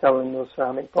Geneva is still in those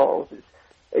ceramic bottles.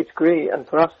 It's great, and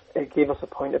for us, it gave us a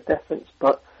point of difference,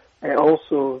 but it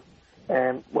also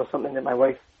was something that my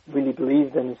wife really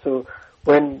believed in. So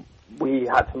when we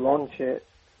had to launch it,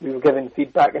 we were given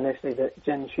feedback initially that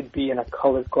gin should be in a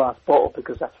coloured glass bottle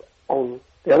because that's what all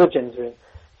the other gins are in.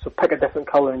 So pick a different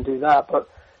colour and do that. But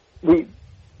we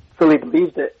fully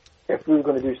believed that if we were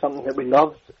going to do something that we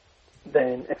loved,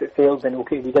 then if it failed, then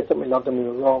okay, we did something we loved and we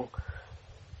were wrong.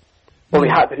 But we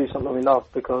had to do something we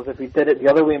loved, because if we did it the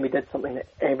other way and we did something that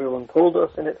everyone told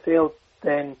us and it failed,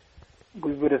 then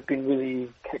we would have been really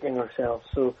kicking ourselves.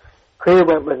 So Claire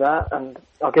went with that, and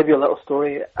I'll give you a little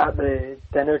story. At the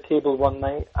dinner table one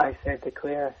night, I said to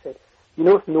Claire, I said,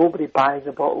 if nobody buys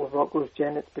a bottle of Rocklow's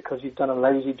gin, it's because you've done a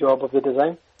lousy job of the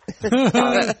design.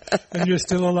 And you're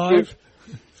still alive?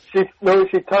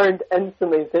 She turned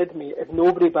instantly and said to me, if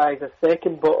nobody buys a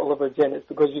second bottle of her gin, it's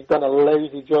because you've done a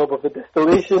lousy job of the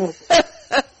distillation.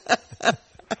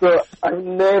 So I've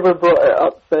never brought it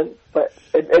up since, but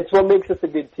it's what makes us a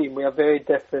good team. We have very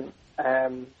different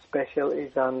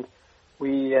specialities, and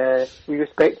we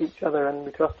respect each other and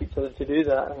we trust each other to do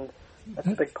that, and that's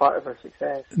a big part of our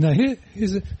success. Now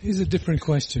here's a different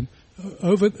question.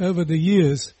 Over the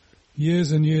years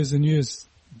and years and years,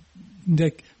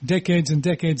 decades and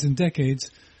decades and decades,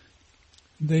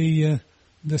 the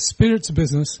spirits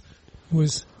business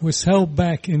was held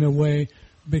back in a way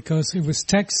because it was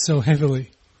taxed so heavily.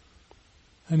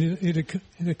 And it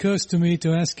occurs to me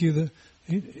to ask you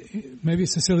maybe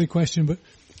it's a silly question, but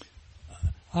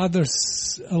are there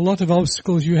a lot of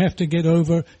obstacles you have to get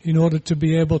over in order to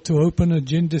be able to open a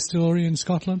gin distillery in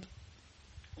Scotland?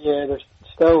 Yeah, there's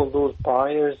still those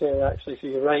barriers there, actually, so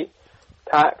you're right.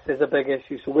 Tax is a big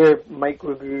issue. So where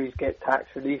microbreweries get tax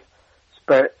relief,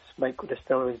 spirits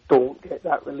microdistilleries don't get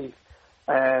that relief.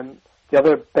 The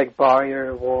other big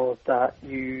barrier was that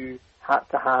you had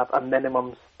to have a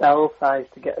minimum still size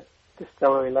to get a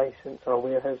distillery license or a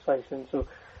warehouse license. So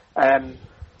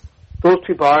those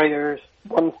two barriers,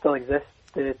 one still exists.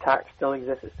 The tax still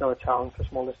exists. It's still a challenge for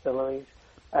small distilleries.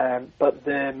 But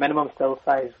the minimum still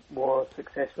size was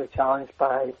successfully challenged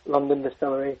by London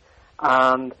Distillery,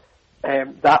 and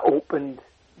that opened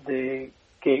the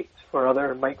gates for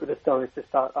other microdistilleries to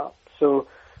start up. So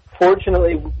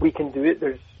fortunately, we can do it.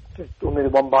 There's only the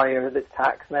one barrier that's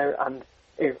tax now, and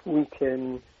if we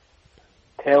can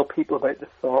tell people about the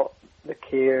thought, the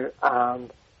care,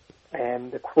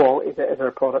 and the quality that is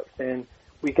our products, then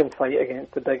we can fight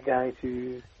against the big guys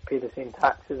who pay the same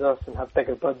tax as us and have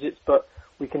bigger budgets, but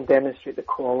we can demonstrate the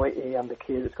quality and the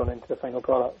care that's gone into the final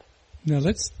product. Now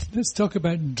let's talk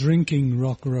about drinking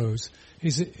Rockrose.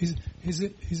 Is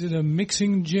it a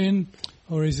mixing gin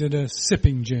or is it a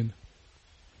sipping gin?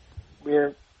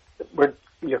 We're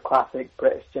your classic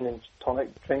British gin and tonic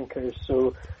drinkers,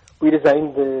 so we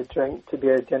designed the drink to be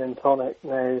a gin and tonic.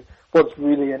 Now, what's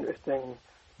really interesting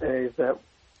is that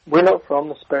we're not from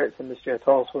the spirits industry at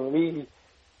all. So when we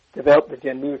developed the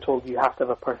gin, we were told you have to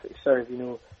have a perfect serve.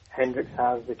 Hendrick's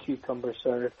has the cucumber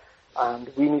serve, and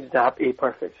we needed to have a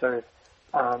perfect serve.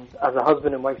 And as a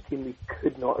husband and wife team, we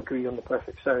could not agree on the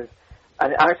perfect serve.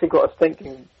 And it actually got us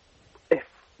thinking, if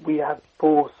we have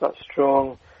both such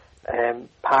strong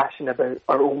passion about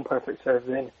our own perfect serves,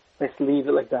 then let's leave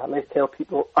it like that. Let's tell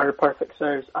people our perfect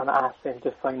serves and ask them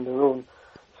to find their own.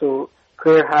 So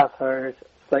Claire has hers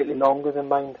slightly longer than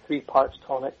mine, 3 parts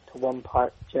tonic to 1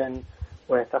 part gin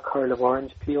with a curl of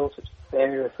orange peels. It's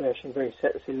very refreshing, very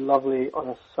citrusy, lovely on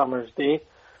a summer's day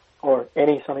or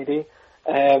any sunny day.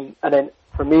 And then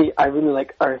for me, I really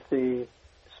like earthy,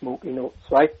 smoky notes.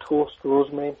 So I toast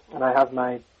rosemary and I have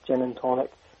my gin and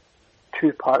tonic,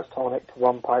 2 parts tonic to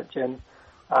 1 part gin.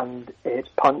 And it's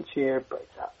punchier, but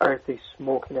it's that earthy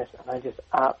smokiness, and I just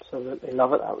absolutely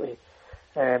love it that way.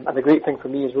 And the great thing for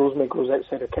me is rosemary grows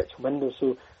outside our kitchen window,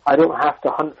 so I don't have to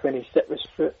hunt for any citrus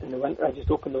fruit in the winter. I just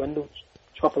open the windows,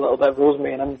 chop a little bit of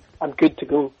rosemary, and I'm good to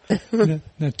go.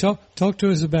 Now talk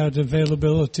to us about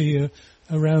availability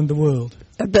around the world.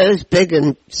 About as big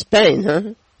in Spain,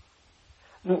 huh?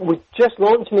 We just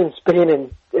launched in Spain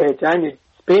in January.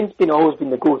 Spain's always been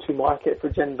the go-to market for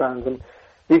gin brands, and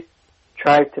we've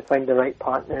tried to find the right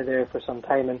partner there for some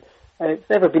time, and it's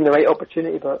never been the right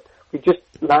opportunity, but we just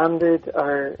landed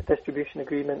our distribution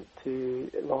agreement to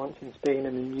launch in Spain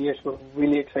in the new year, so we're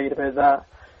really excited about that.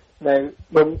 Now,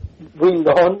 when we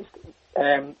launched,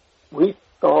 we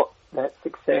thought that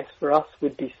success for us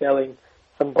would be selling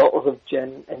some bottles of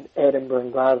gin in Edinburgh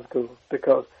and Glasgow,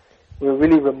 because we're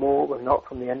really remote, we're not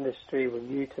from the industry, we're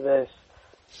new to this.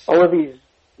 All of these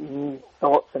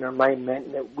thoughts in our mind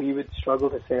meant that we would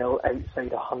struggle to sell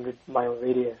outside a 100-mile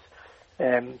radius.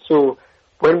 So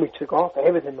when we took off,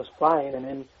 everything was flying, and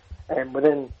then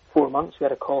within 4 months we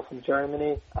had a call from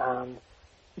Germany, and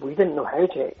we didn't know how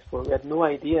to export. We had no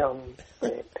idea on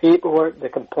the paperwork, the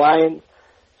compliance.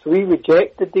 So we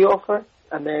rejected the offer,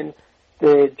 and then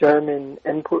the German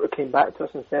importer came back to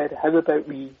us and said, how about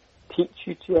we teach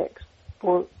you to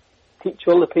export, teach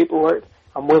you all the paperwork,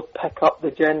 and we'll pick up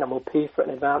the gin and we'll pay for it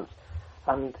in advance.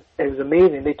 And it was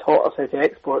amazing. They taught us how to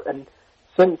export, and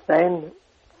since then,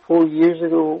 4 years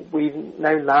ago, we've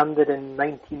now landed in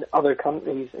 19 other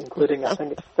countries, including I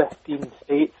think it's 15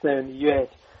 states now in the US.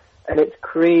 And it's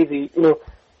crazy. You know,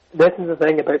 this is the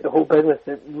thing about the whole business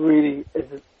that really is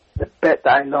the bit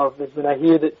that I love, is when I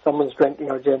hear that someone's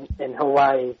drinking our gin in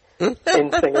Hawaii,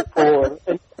 in Singapore.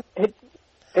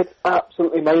 It's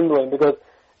absolutely mind-blowing, because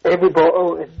every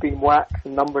bottle is being waxed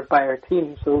and numbered by our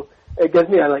team. So it gives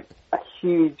me a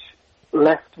huge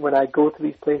lift when I go to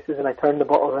these places and I turn the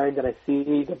bottle around and I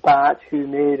see the batch, who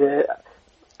made it.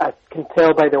 I can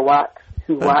tell by the wax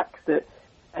who waxed it.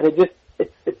 And it's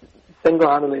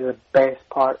single-handedly the best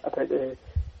part about the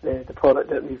product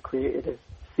that we've created, is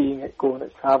seeing it go on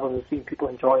its travels and seeing people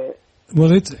enjoy it.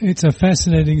 Well, it's a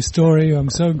fascinating story. I'm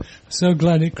so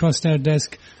glad it crossed our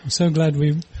desk. I'm so glad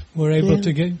we were able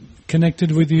to get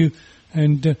connected with you,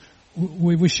 and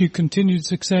we wish you continued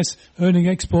success earning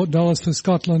export dollars for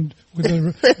Scotland with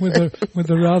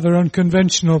a rather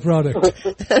unconventional product.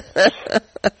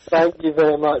 Thank you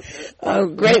very much. Oh,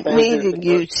 great meeting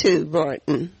you too,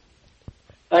 Martin.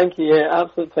 Thank you. Yeah,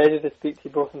 absolute pleasure to speak to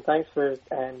you both, and thanks for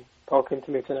talking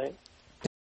to me tonight.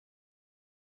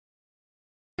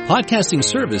 Podcasting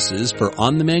services for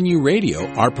On the Menu Radio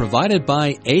are provided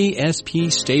by ASP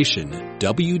Station,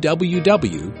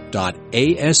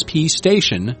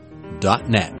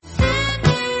 www.aspstation.net.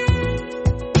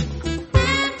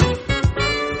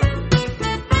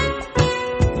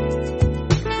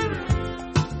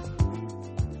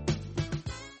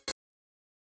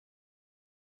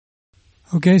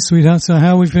 Okay, sweetheart, so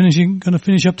how are we going to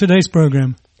finish up today's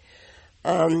program?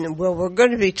 Well, we're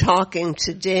going to be talking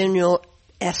to Daniel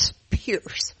S.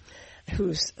 Pierce,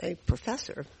 who's a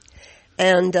professor,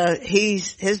 and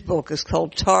his book is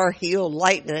called Tar Heel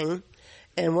Lightning.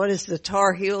 And what is the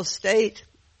Tar Heel state?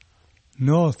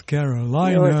 North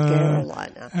Carolina. North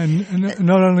Carolina. And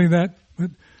not only that, but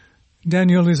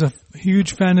Daniel is a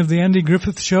huge fan of the Andy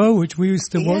Griffith Show, which we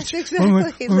used to watch when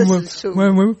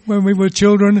we were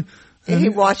children. He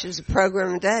watches a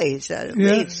program a day, he said, at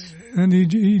least. And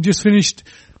he just finished.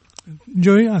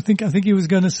 I think he was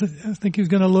going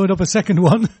to load up a second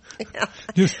one. Yeah.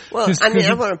 I want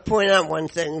to point out one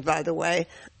thing, by the way,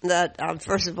 that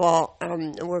first of all,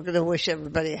 we're going to wish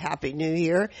everybody a happy New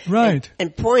Year, right?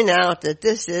 And point out that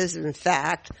this is, in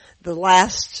fact, the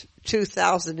last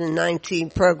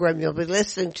 2019 program you'll be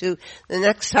listening to. The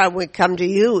next time we come to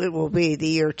you, it will be the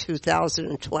year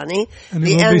 2020, and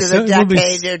the end of the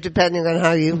decade, depending on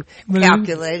how you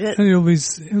calculate it.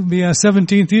 It'll be our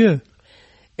 17th year.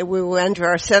 We will enter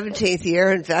our 17th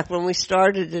year. In fact, when we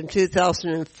started in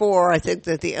 2004, I think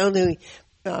that the only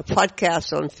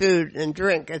podcast on food and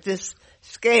drink at this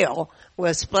scale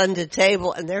was Splendid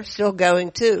Table, and they're still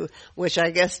going too, which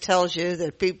I guess tells you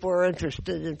that people are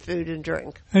interested in food and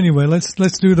drink. Anyway,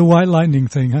 let's do the White Lightning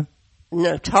thing, huh?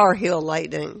 No, Tar Heel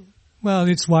Lightning. Well,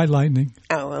 it's White Lightning.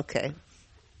 Oh, okay.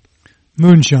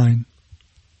 Moonshine.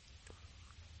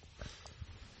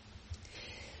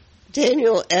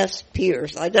 Daniel S.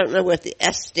 Pierce. I don't know what the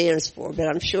S stands for, but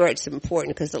I'm sure it's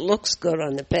important because it looks good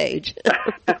on the page.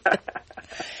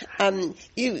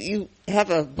 You have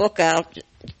a book out,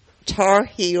 Tar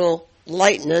Heel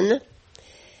Lightning,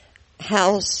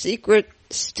 How Secret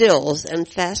Stills and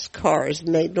Fast Cars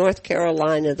Made North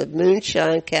Carolina the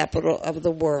Moonshine Capital of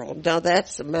the World. Now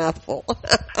that's a mouthful.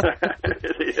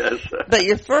 It is. But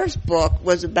your first book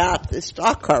was about the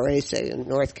stock car racing in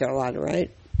North Carolina,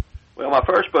 right? Well, my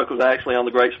first book was actually on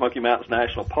the Great Smoky Mountains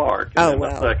National Park. And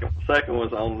wow. My second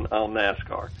was on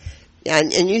NASCAR. Yeah,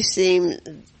 and you seem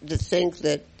to think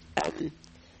that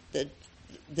that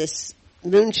this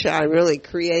moonshine really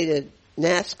created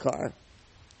NASCAR.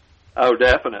 Oh,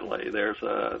 definitely. There's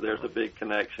a big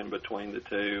connection between the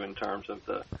two in terms of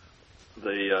the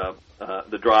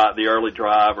early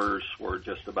drivers were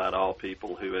just about all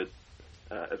people who had,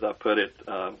 as I put it,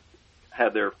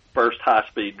 had their first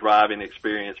high-speed driving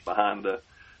experience behind the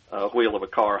wheel of a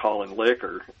car hauling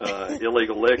liquor,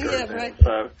 illegal liquor. Yeah, right. And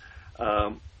so,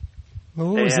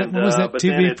 what was that but TV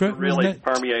then it program? really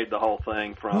permeated the whole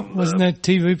thing from. Wasn't that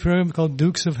TV program called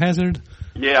Dukes of Hazzard?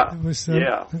 Yeah,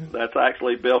 yeah. That's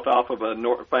actually built off of a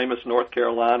famous North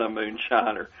Carolina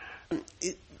moonshiner.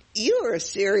 You are a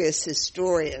serious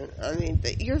historian. I mean,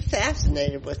 but you're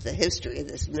fascinated with the history of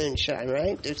this moonshine,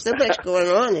 right? There's so much going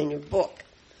on in your book.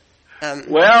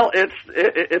 Well,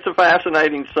 it's a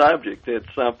fascinating subject. It's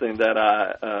something that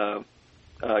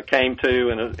I came to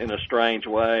in a strange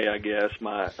way, I guess.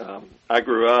 I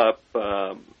grew up.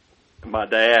 My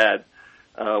dad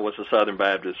was a Southern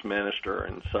Baptist minister,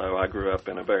 and so I grew up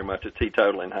in a very much a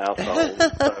teetotaling household.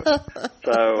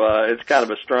 so it's kind of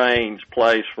a strange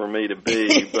place for me to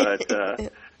be.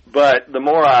 But the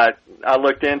more I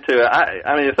looked into it,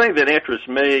 I mean, the thing that interests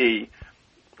me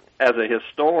as a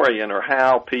historian are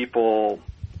how people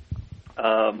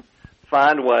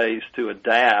find ways to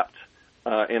adapt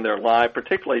in their life,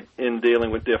 particularly in dealing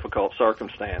with difficult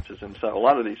circumstances. And so a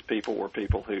lot of these people were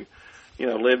people who,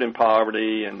 lived in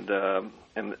poverty and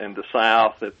the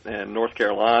South and North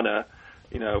Carolina,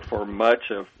 for much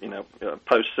of,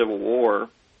 post-Civil War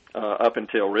up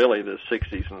until really the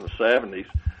 60s and the 70s,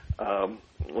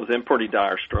 was in pretty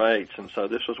dire straits. And so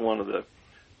this was one of the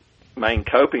main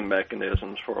coping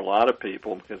mechanisms for a lot of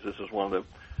people, because this is one of the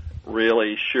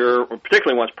really sure,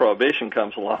 particularly once Prohibition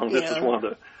comes along, this is one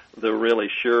of the really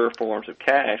sure forms of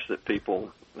cash that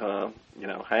people,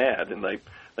 had, and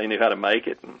they knew how to make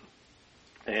it,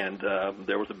 and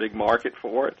there was a big market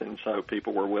for it, and so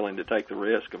people were willing to take the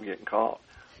risk of getting caught.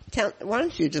 Why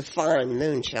don't you define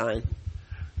moonshine?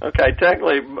 Okay,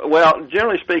 technically, well,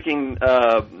 generally speaking,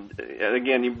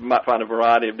 again, you might find a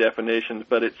variety of definitions,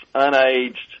 but it's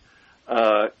unaged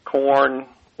corn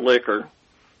liquor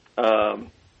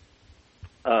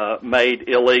made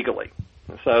illegally.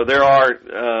 So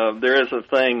there is a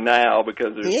thing now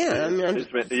because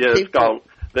it's called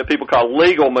that people call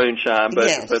legal moonshine,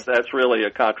 but that's really a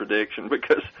contradiction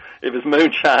because if it's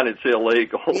moonshine, it's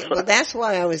illegal. Yeah, well, that's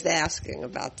why I was asking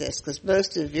about this, because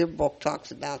most of your book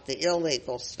talks about the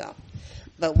illegal stuff,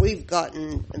 but we've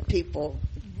gotten people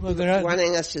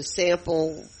wanting us to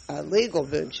sample legal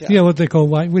moonshine. Yeah, what they call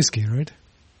white whiskey, right?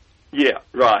 Yeah,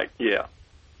 right. Yeah,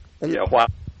 Why?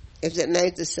 Is it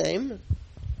made the same?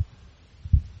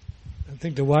 I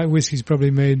think the white whiskey's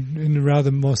probably made in a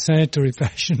rather more sanitary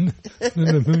fashion than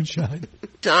the moonshine.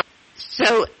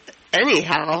 So,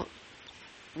 anyhow,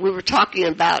 we were talking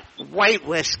about white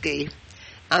whiskey.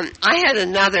 I had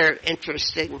another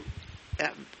interesting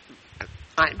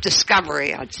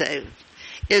discovery, I'd say,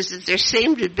 is that there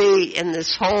seemed to be in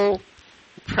this whole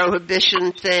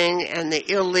Prohibition thing and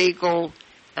the illegal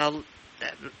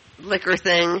liquor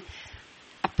thing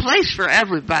a place for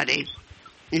everybody.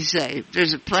 You say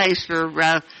there's a place for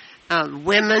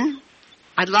women.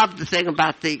 I love the thing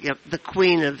about the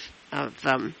queen of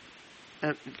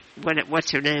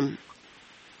what's her name?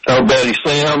 Oh, Betty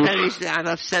Sims. I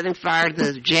love setting fire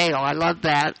to the jail. I love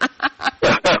that.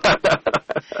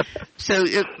 So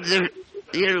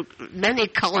there many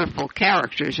colorful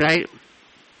characters, right?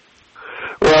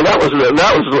 Well, that was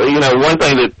one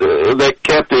thing that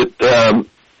kept it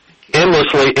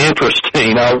endlessly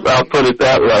interesting. I'll put it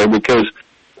that way, because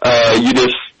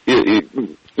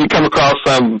you come across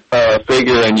some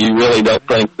figure and you really don't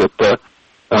think that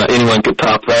anyone could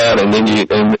top that, and then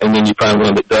you find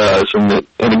one that does. And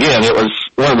again, it was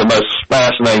one of the most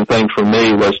fascinating things for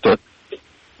me was to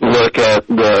look at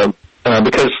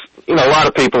because, a lot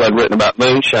of people had written about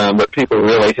moonshine, but people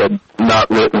really had not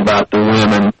written about the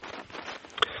women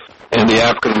and the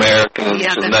African Americans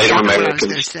and Native Americans. I was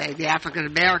going to say, the African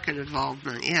American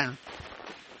involvement, yeah.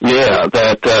 Yeah,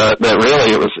 that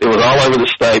really it was all over the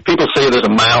state. People see it as a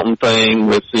mountain thing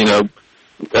with,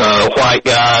 white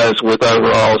guys with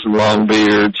overalls and long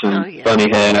beards and funny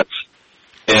hats.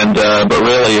 And but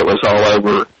really it was all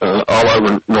over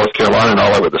North Carolina and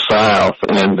all over the South,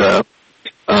 and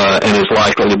as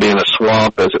likely to be in a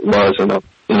swamp as it was in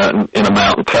a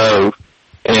mountain cove.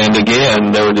 And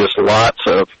again, there were just lots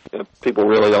of people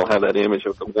really don't have that image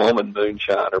of the woman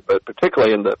moonshiner, but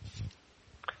particularly in the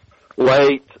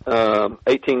late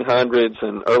 1800s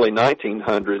and early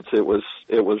 1900s, it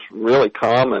was really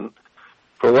common.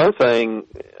 For one thing,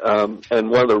 and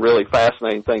one of the really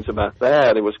fascinating things about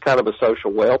that, it was kind of a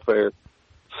social welfare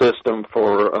system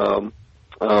for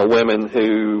women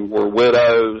who were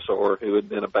widows or who had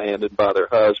been abandoned by their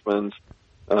husbands,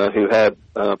 who had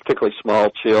particularly small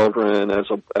children, as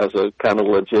a kind of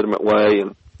legitimate way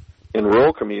in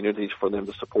rural communities for them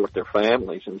to support their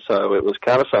families. And so it was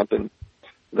kind of something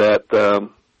that a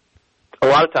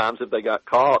lot of times if they got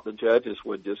caught, the judges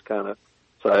would just kind of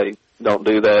say, don't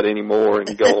do that anymore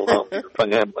and go home with your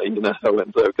family, and so,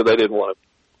 because they didn't want to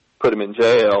put them in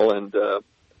jail, and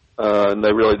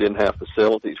they really didn't have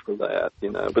facilities for that,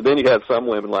 But then you had some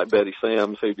women like Betty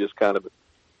Sims who just kind of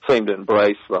seemed to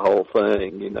embrace the whole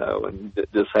thing, and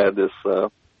just had this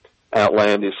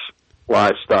outlandish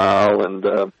lifestyle, and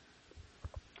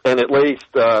at least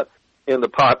in the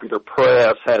popular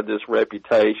press had this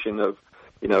reputation of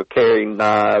carrying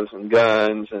knives and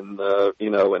guns and,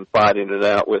 and fighting it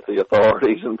out with the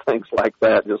authorities and things like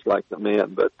that, just like the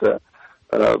men. But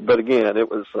again, it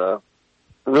was,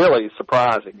 really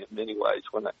surprising in many ways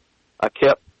when I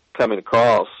kept coming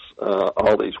across,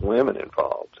 all these women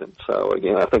involved. And so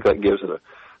again, I think that gives it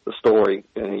the story,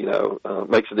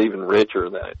 makes it even richer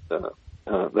than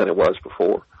it was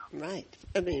before. Right.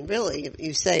 I mean, really,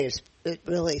 you say it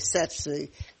really sets the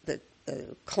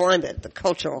climate, the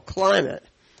cultural climate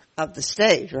of the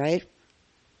state, right?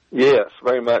 Yes,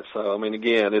 very much so. I mean,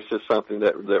 again, it's just something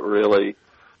that really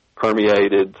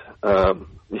permeated,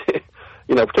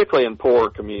 particularly in poorer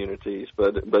communities,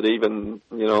 but even,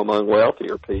 among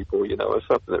wealthier people, it's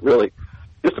something that really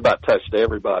just about touched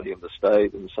everybody in the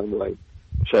state in some way,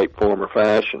 shape, form, or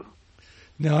fashion.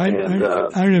 Now,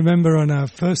 I remember on our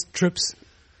first trips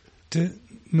to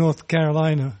North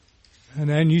Carolina,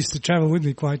 and Anne used to travel with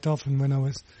me quite often when I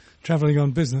was traveling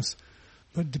on business.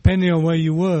 But depending on where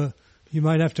you were, you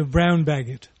might have to brown bag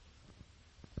it.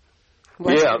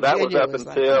 Yeah, that was up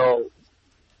until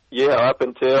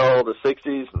the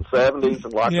 60s and 70s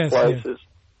and lots of places.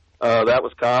 Yeah. That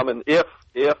was common if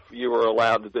you were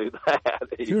allowed to do that.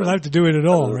 If you were allowed to do it at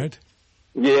all, right?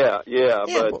 Yeah,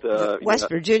 but West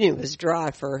Virginia was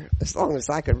dry for as long as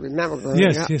I could remember growing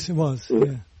up. Yes, it was.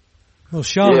 Yeah. Well,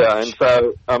 Charlotte. Yeah, and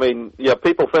so I mean,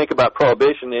 people think about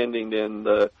Prohibition ending in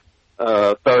the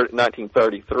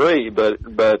 1933, but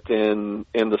in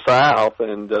the South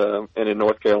and in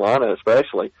North Carolina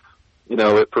especially,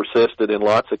 it persisted in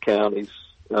lots of counties.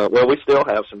 We still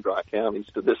have some dry counties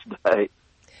to this day.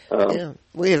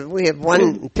 We have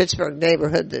one Pittsburgh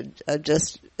neighborhood that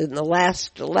just in the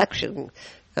last election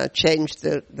changed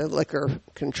the liquor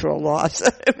control laws.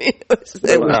 I mean,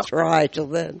 they were dry till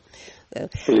then.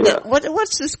 Now,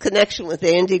 what's this connection with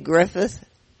Andy Griffith?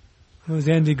 What was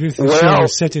Andy Griffith?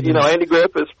 Andy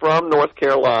Griffith's from North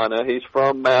Carolina. He's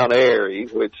from Mount Airy,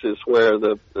 which is where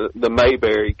the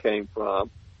Mayberry came from,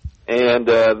 and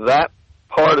that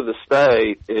part of the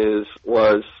state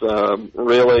was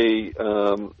really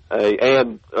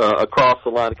across the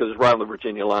line, because it's right on the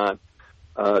Virginia line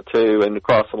too, and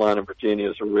across the line in Virginia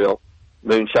is a real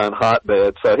moonshine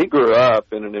hotbed. So he grew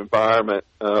up in an environment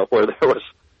where there was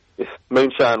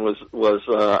moonshine was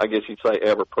I guess you'd say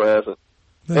ever present.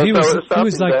 But he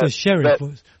was like the sheriff,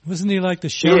 wasn't he? Like the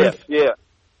sheriff? Yeah,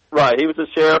 right. He was the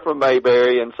sheriff of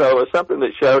Mayberry, and so it was something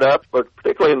that showed up, but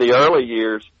particularly in the early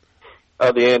years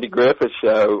of the Andy Griffith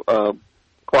Show,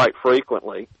 quite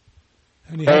frequently.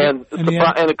 And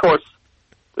of course,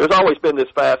 there's always been this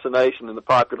fascination in the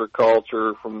popular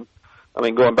culture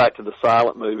going back to the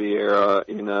silent movie era,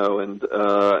 and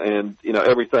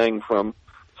everything from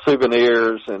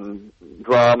souvenirs and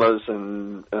dramas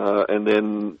and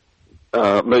then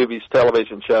movies,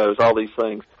 television shows, all these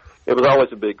things. It was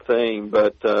always a big theme,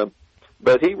 but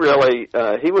he really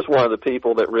he was one of the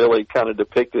people that really kind of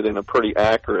depicted in a pretty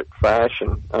accurate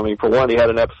fashion. I mean, for one, he had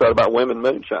an episode about women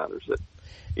moonshiners that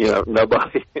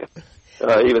nobody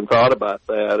even thought about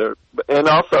that, and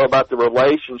also about the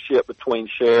relationship between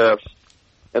sheriffs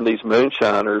these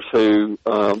moonshiners who,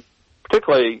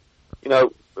 particularly,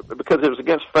 because it was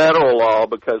against federal law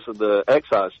because of the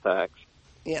excise tax.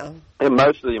 Yeah. And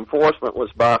most of the enforcement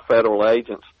was by federal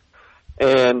agents.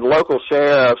 And local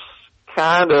sheriffs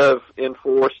kind of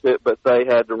enforced it, but they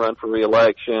had to run for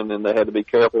re-election, and they had to be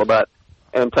careful about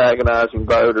antagonizing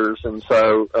voters, and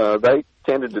so they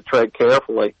tended to tread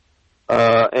carefully.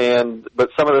 But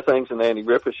some of the things in the Andy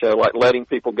Griffith Show, like letting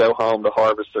people go home to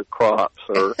harvest their crops,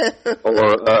 or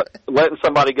letting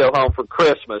somebody go home for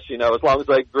Christmas, as long as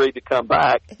they agreed to come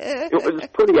back, it was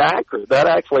pretty accurate. That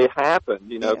actually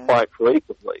happened, quite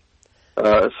frequently.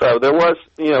 So there was,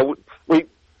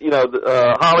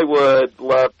 Hollywood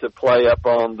loved to play up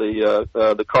on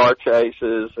the car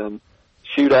chases and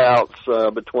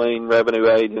shootouts between revenue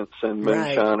agents and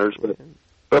moonshiners,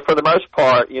 but for the most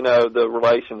part, the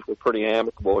relations were pretty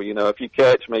amicable. If you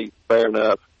catch me, fair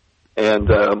enough, and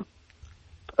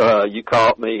you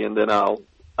caught me, and then I'll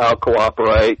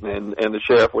cooperate, and the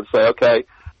sheriff would say, okay,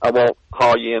 I won't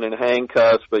haul you in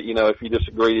handcuffs, but if you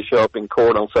disagree to show up in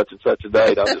court on such and such a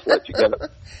date, I'll just let you go.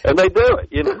 And they do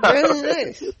it, Very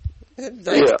nice.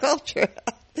 Nice culture.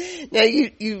 Now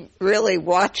you really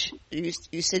watch. You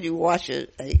said you watch a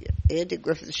Andy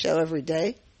Griffith Show every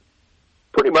day.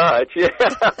 Pretty much, yeah.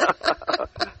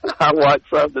 I watch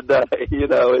some today.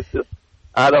 It's just,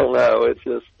 I don't know. It's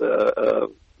just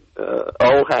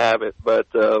old habit, but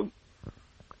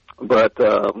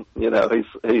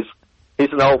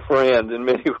he's an old friend in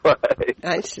many ways.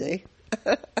 I see.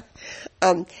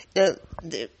 Now,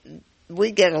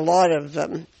 we get a lot of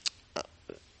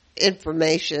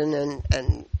information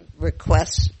and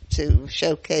requests to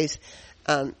showcase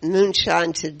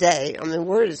moonshine today. I mean,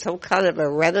 we're in some kind of a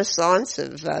renaissance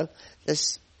of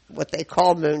this, what they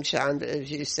call moonshine, but as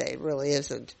you say, it really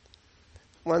isn't.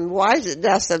 Why is it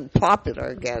now so popular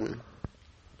again?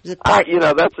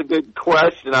 That's a good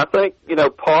question. I think,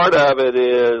 part of it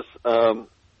is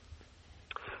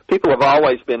people have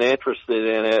always been interested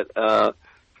in it,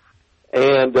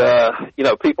 and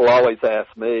people always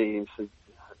ask me,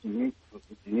 do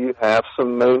you have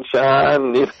some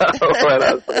moonshine? And I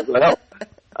said, well,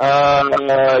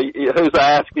 who's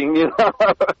asking? And,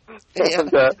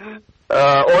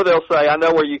 or they'll say, I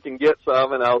know where you can get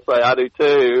some, and I'll say, I do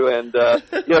too. And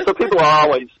so people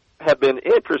always have been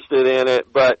interested in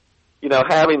it, but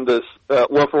having this,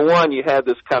 for one, you had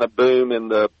this kind of boom in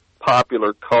the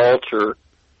popular culture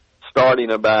starting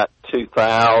about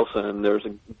 2000. There's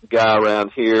a guy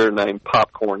around here named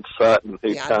Popcorn Sutton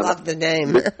who I love the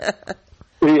name.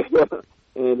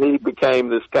 And he became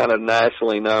this kind of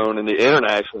nationally known and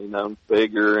internationally known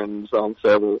figure, and was on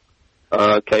several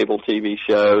cable TV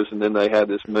shows. And then they had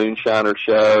this moonshiner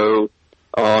show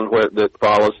that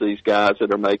follows these guys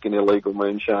that are making illegal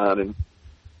moonshine,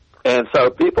 and so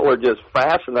people are just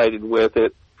fascinated with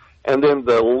it. And then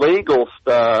the legal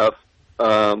stuff,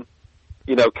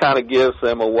 kind of gives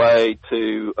them a way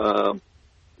to,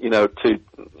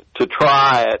 to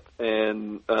try it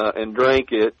and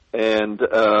drink it, and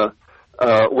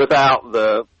without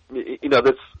the,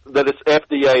 that it's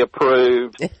FDA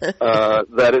approved,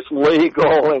 that it's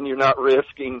legal, and you're not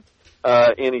risking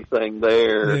anything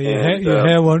there. Yeah, your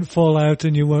hair won't fall out,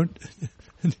 and you won't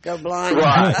go blind.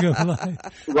 Right.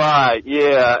 Right.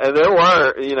 Yeah, and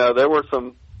there were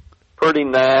some pretty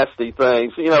nasty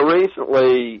things.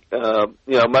 Recently,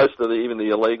 most of even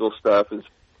the illegal stuff is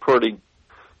pretty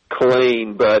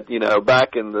clean, but,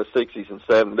 back in the 60s and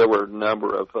 70s, there were a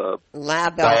number of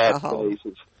lab bad alcohol.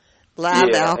 cases. Lab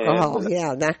alcohol,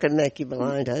 that could make you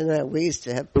blind. I know. We used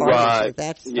to have parties with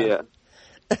that stuff. Yeah.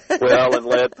 Well, and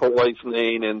lead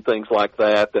poisoning and things like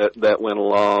that went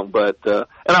along. But, and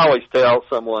I always tell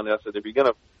someone, I said, if you're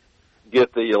going to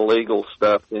get the illegal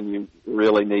stuff, then you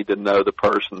really need to know the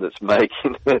person that's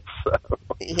making it. So,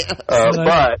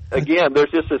 but again,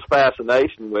 there's just this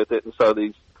fascination with it, and so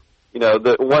these,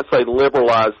 once they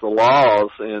liberalize the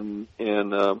laws in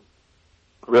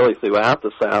really throughout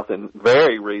the South in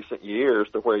very recent years,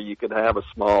 to where you could have a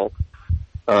small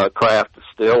craft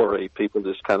distillery, people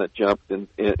just kind of jumped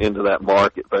into that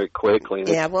market very quickly.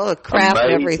 And craft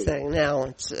everything now.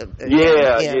 It's and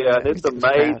it's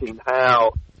amazing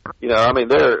how. There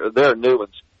are new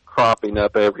ones cropping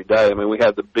up every day. I mean, we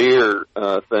had the beer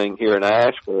thing here in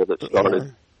Asheville that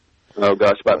started,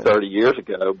 about 30 years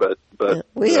ago. But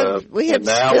we have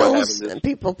stills and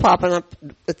people popping up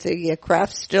with the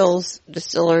craft stills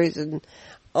distilleries in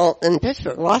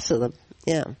Pittsburgh. Lots of them.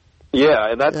 Yeah.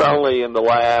 Yeah, and that's only in the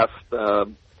last.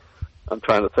 I'm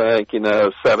trying to think.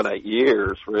 7-8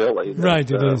 years, really. Right.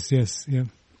 It is. Yes. Yeah.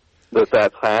 That's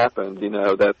happened,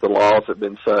 that the laws have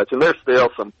been such, and there's still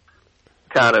some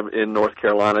kind of in North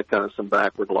Carolina, kind of some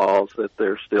backward laws that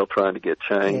they're still trying to get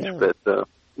changed, but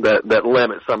that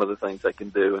limit some of the things they can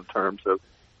do in terms of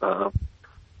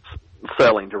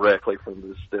selling directly from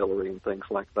the distillery and things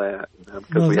like that,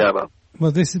 because we have a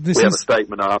state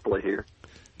monopoly here.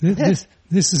 This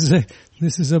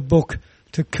is a book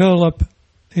to curl up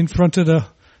in front of the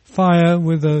fire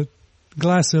with a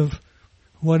glass of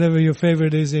whatever your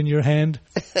favorite is in your hand,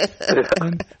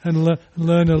 and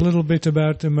learn a little bit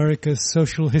about America's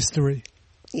social history.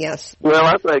 Yes. Well,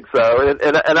 I think so,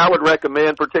 and I would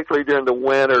recommend, particularly during the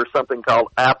winter, something called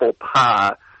apple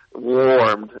pie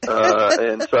warmed,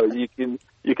 and so you can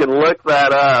look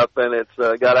that up, and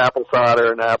it's got apple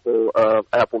cider and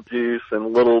apple juice and a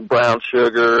little brown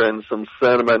sugar and some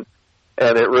cinnamon,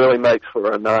 and it really makes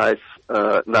for a nice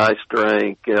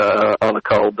drink on a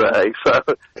cold day. So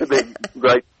it'd be a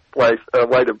great way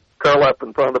to curl up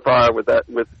in front of the fire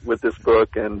with this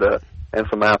book and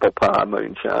some apple pie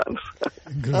moonshines.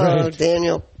 Oh,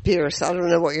 Daniel Pierce, I don't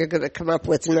know what you're going to come up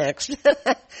with next.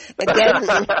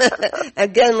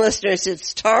 Again, listeners,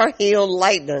 it's Tar Heel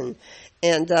Lightning,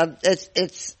 and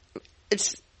it's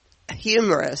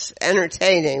humorous,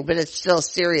 entertaining, but it's still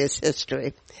serious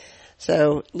history.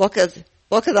 So look it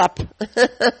up.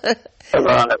 All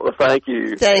right. Well, thank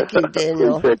you. Thank you,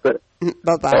 Daniel. Bye-bye.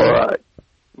 All right.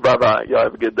 Bye-bye. Y'all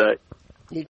have a good day.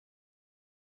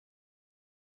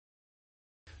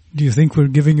 Do you think we're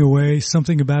giving away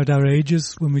something about our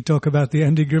ages when we talk about the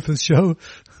Andy Griffith Show?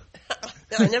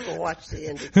 I never watched the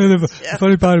Andy Griffith Show. The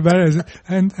funny part about it is,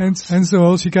 and so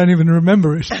old she can't even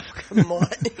remember it. Oh, come on,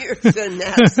 you're so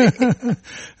nasty.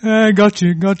 Got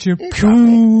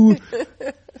you.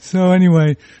 So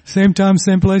anyway, same time,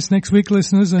 same place next week,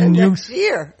 listeners, and next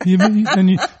year. you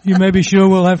may be sure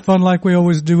we'll have fun like we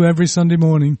always do every Sunday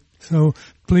morning. So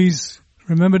please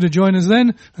remember to join us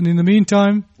then, and in the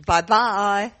meantime,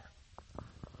 bye-bye.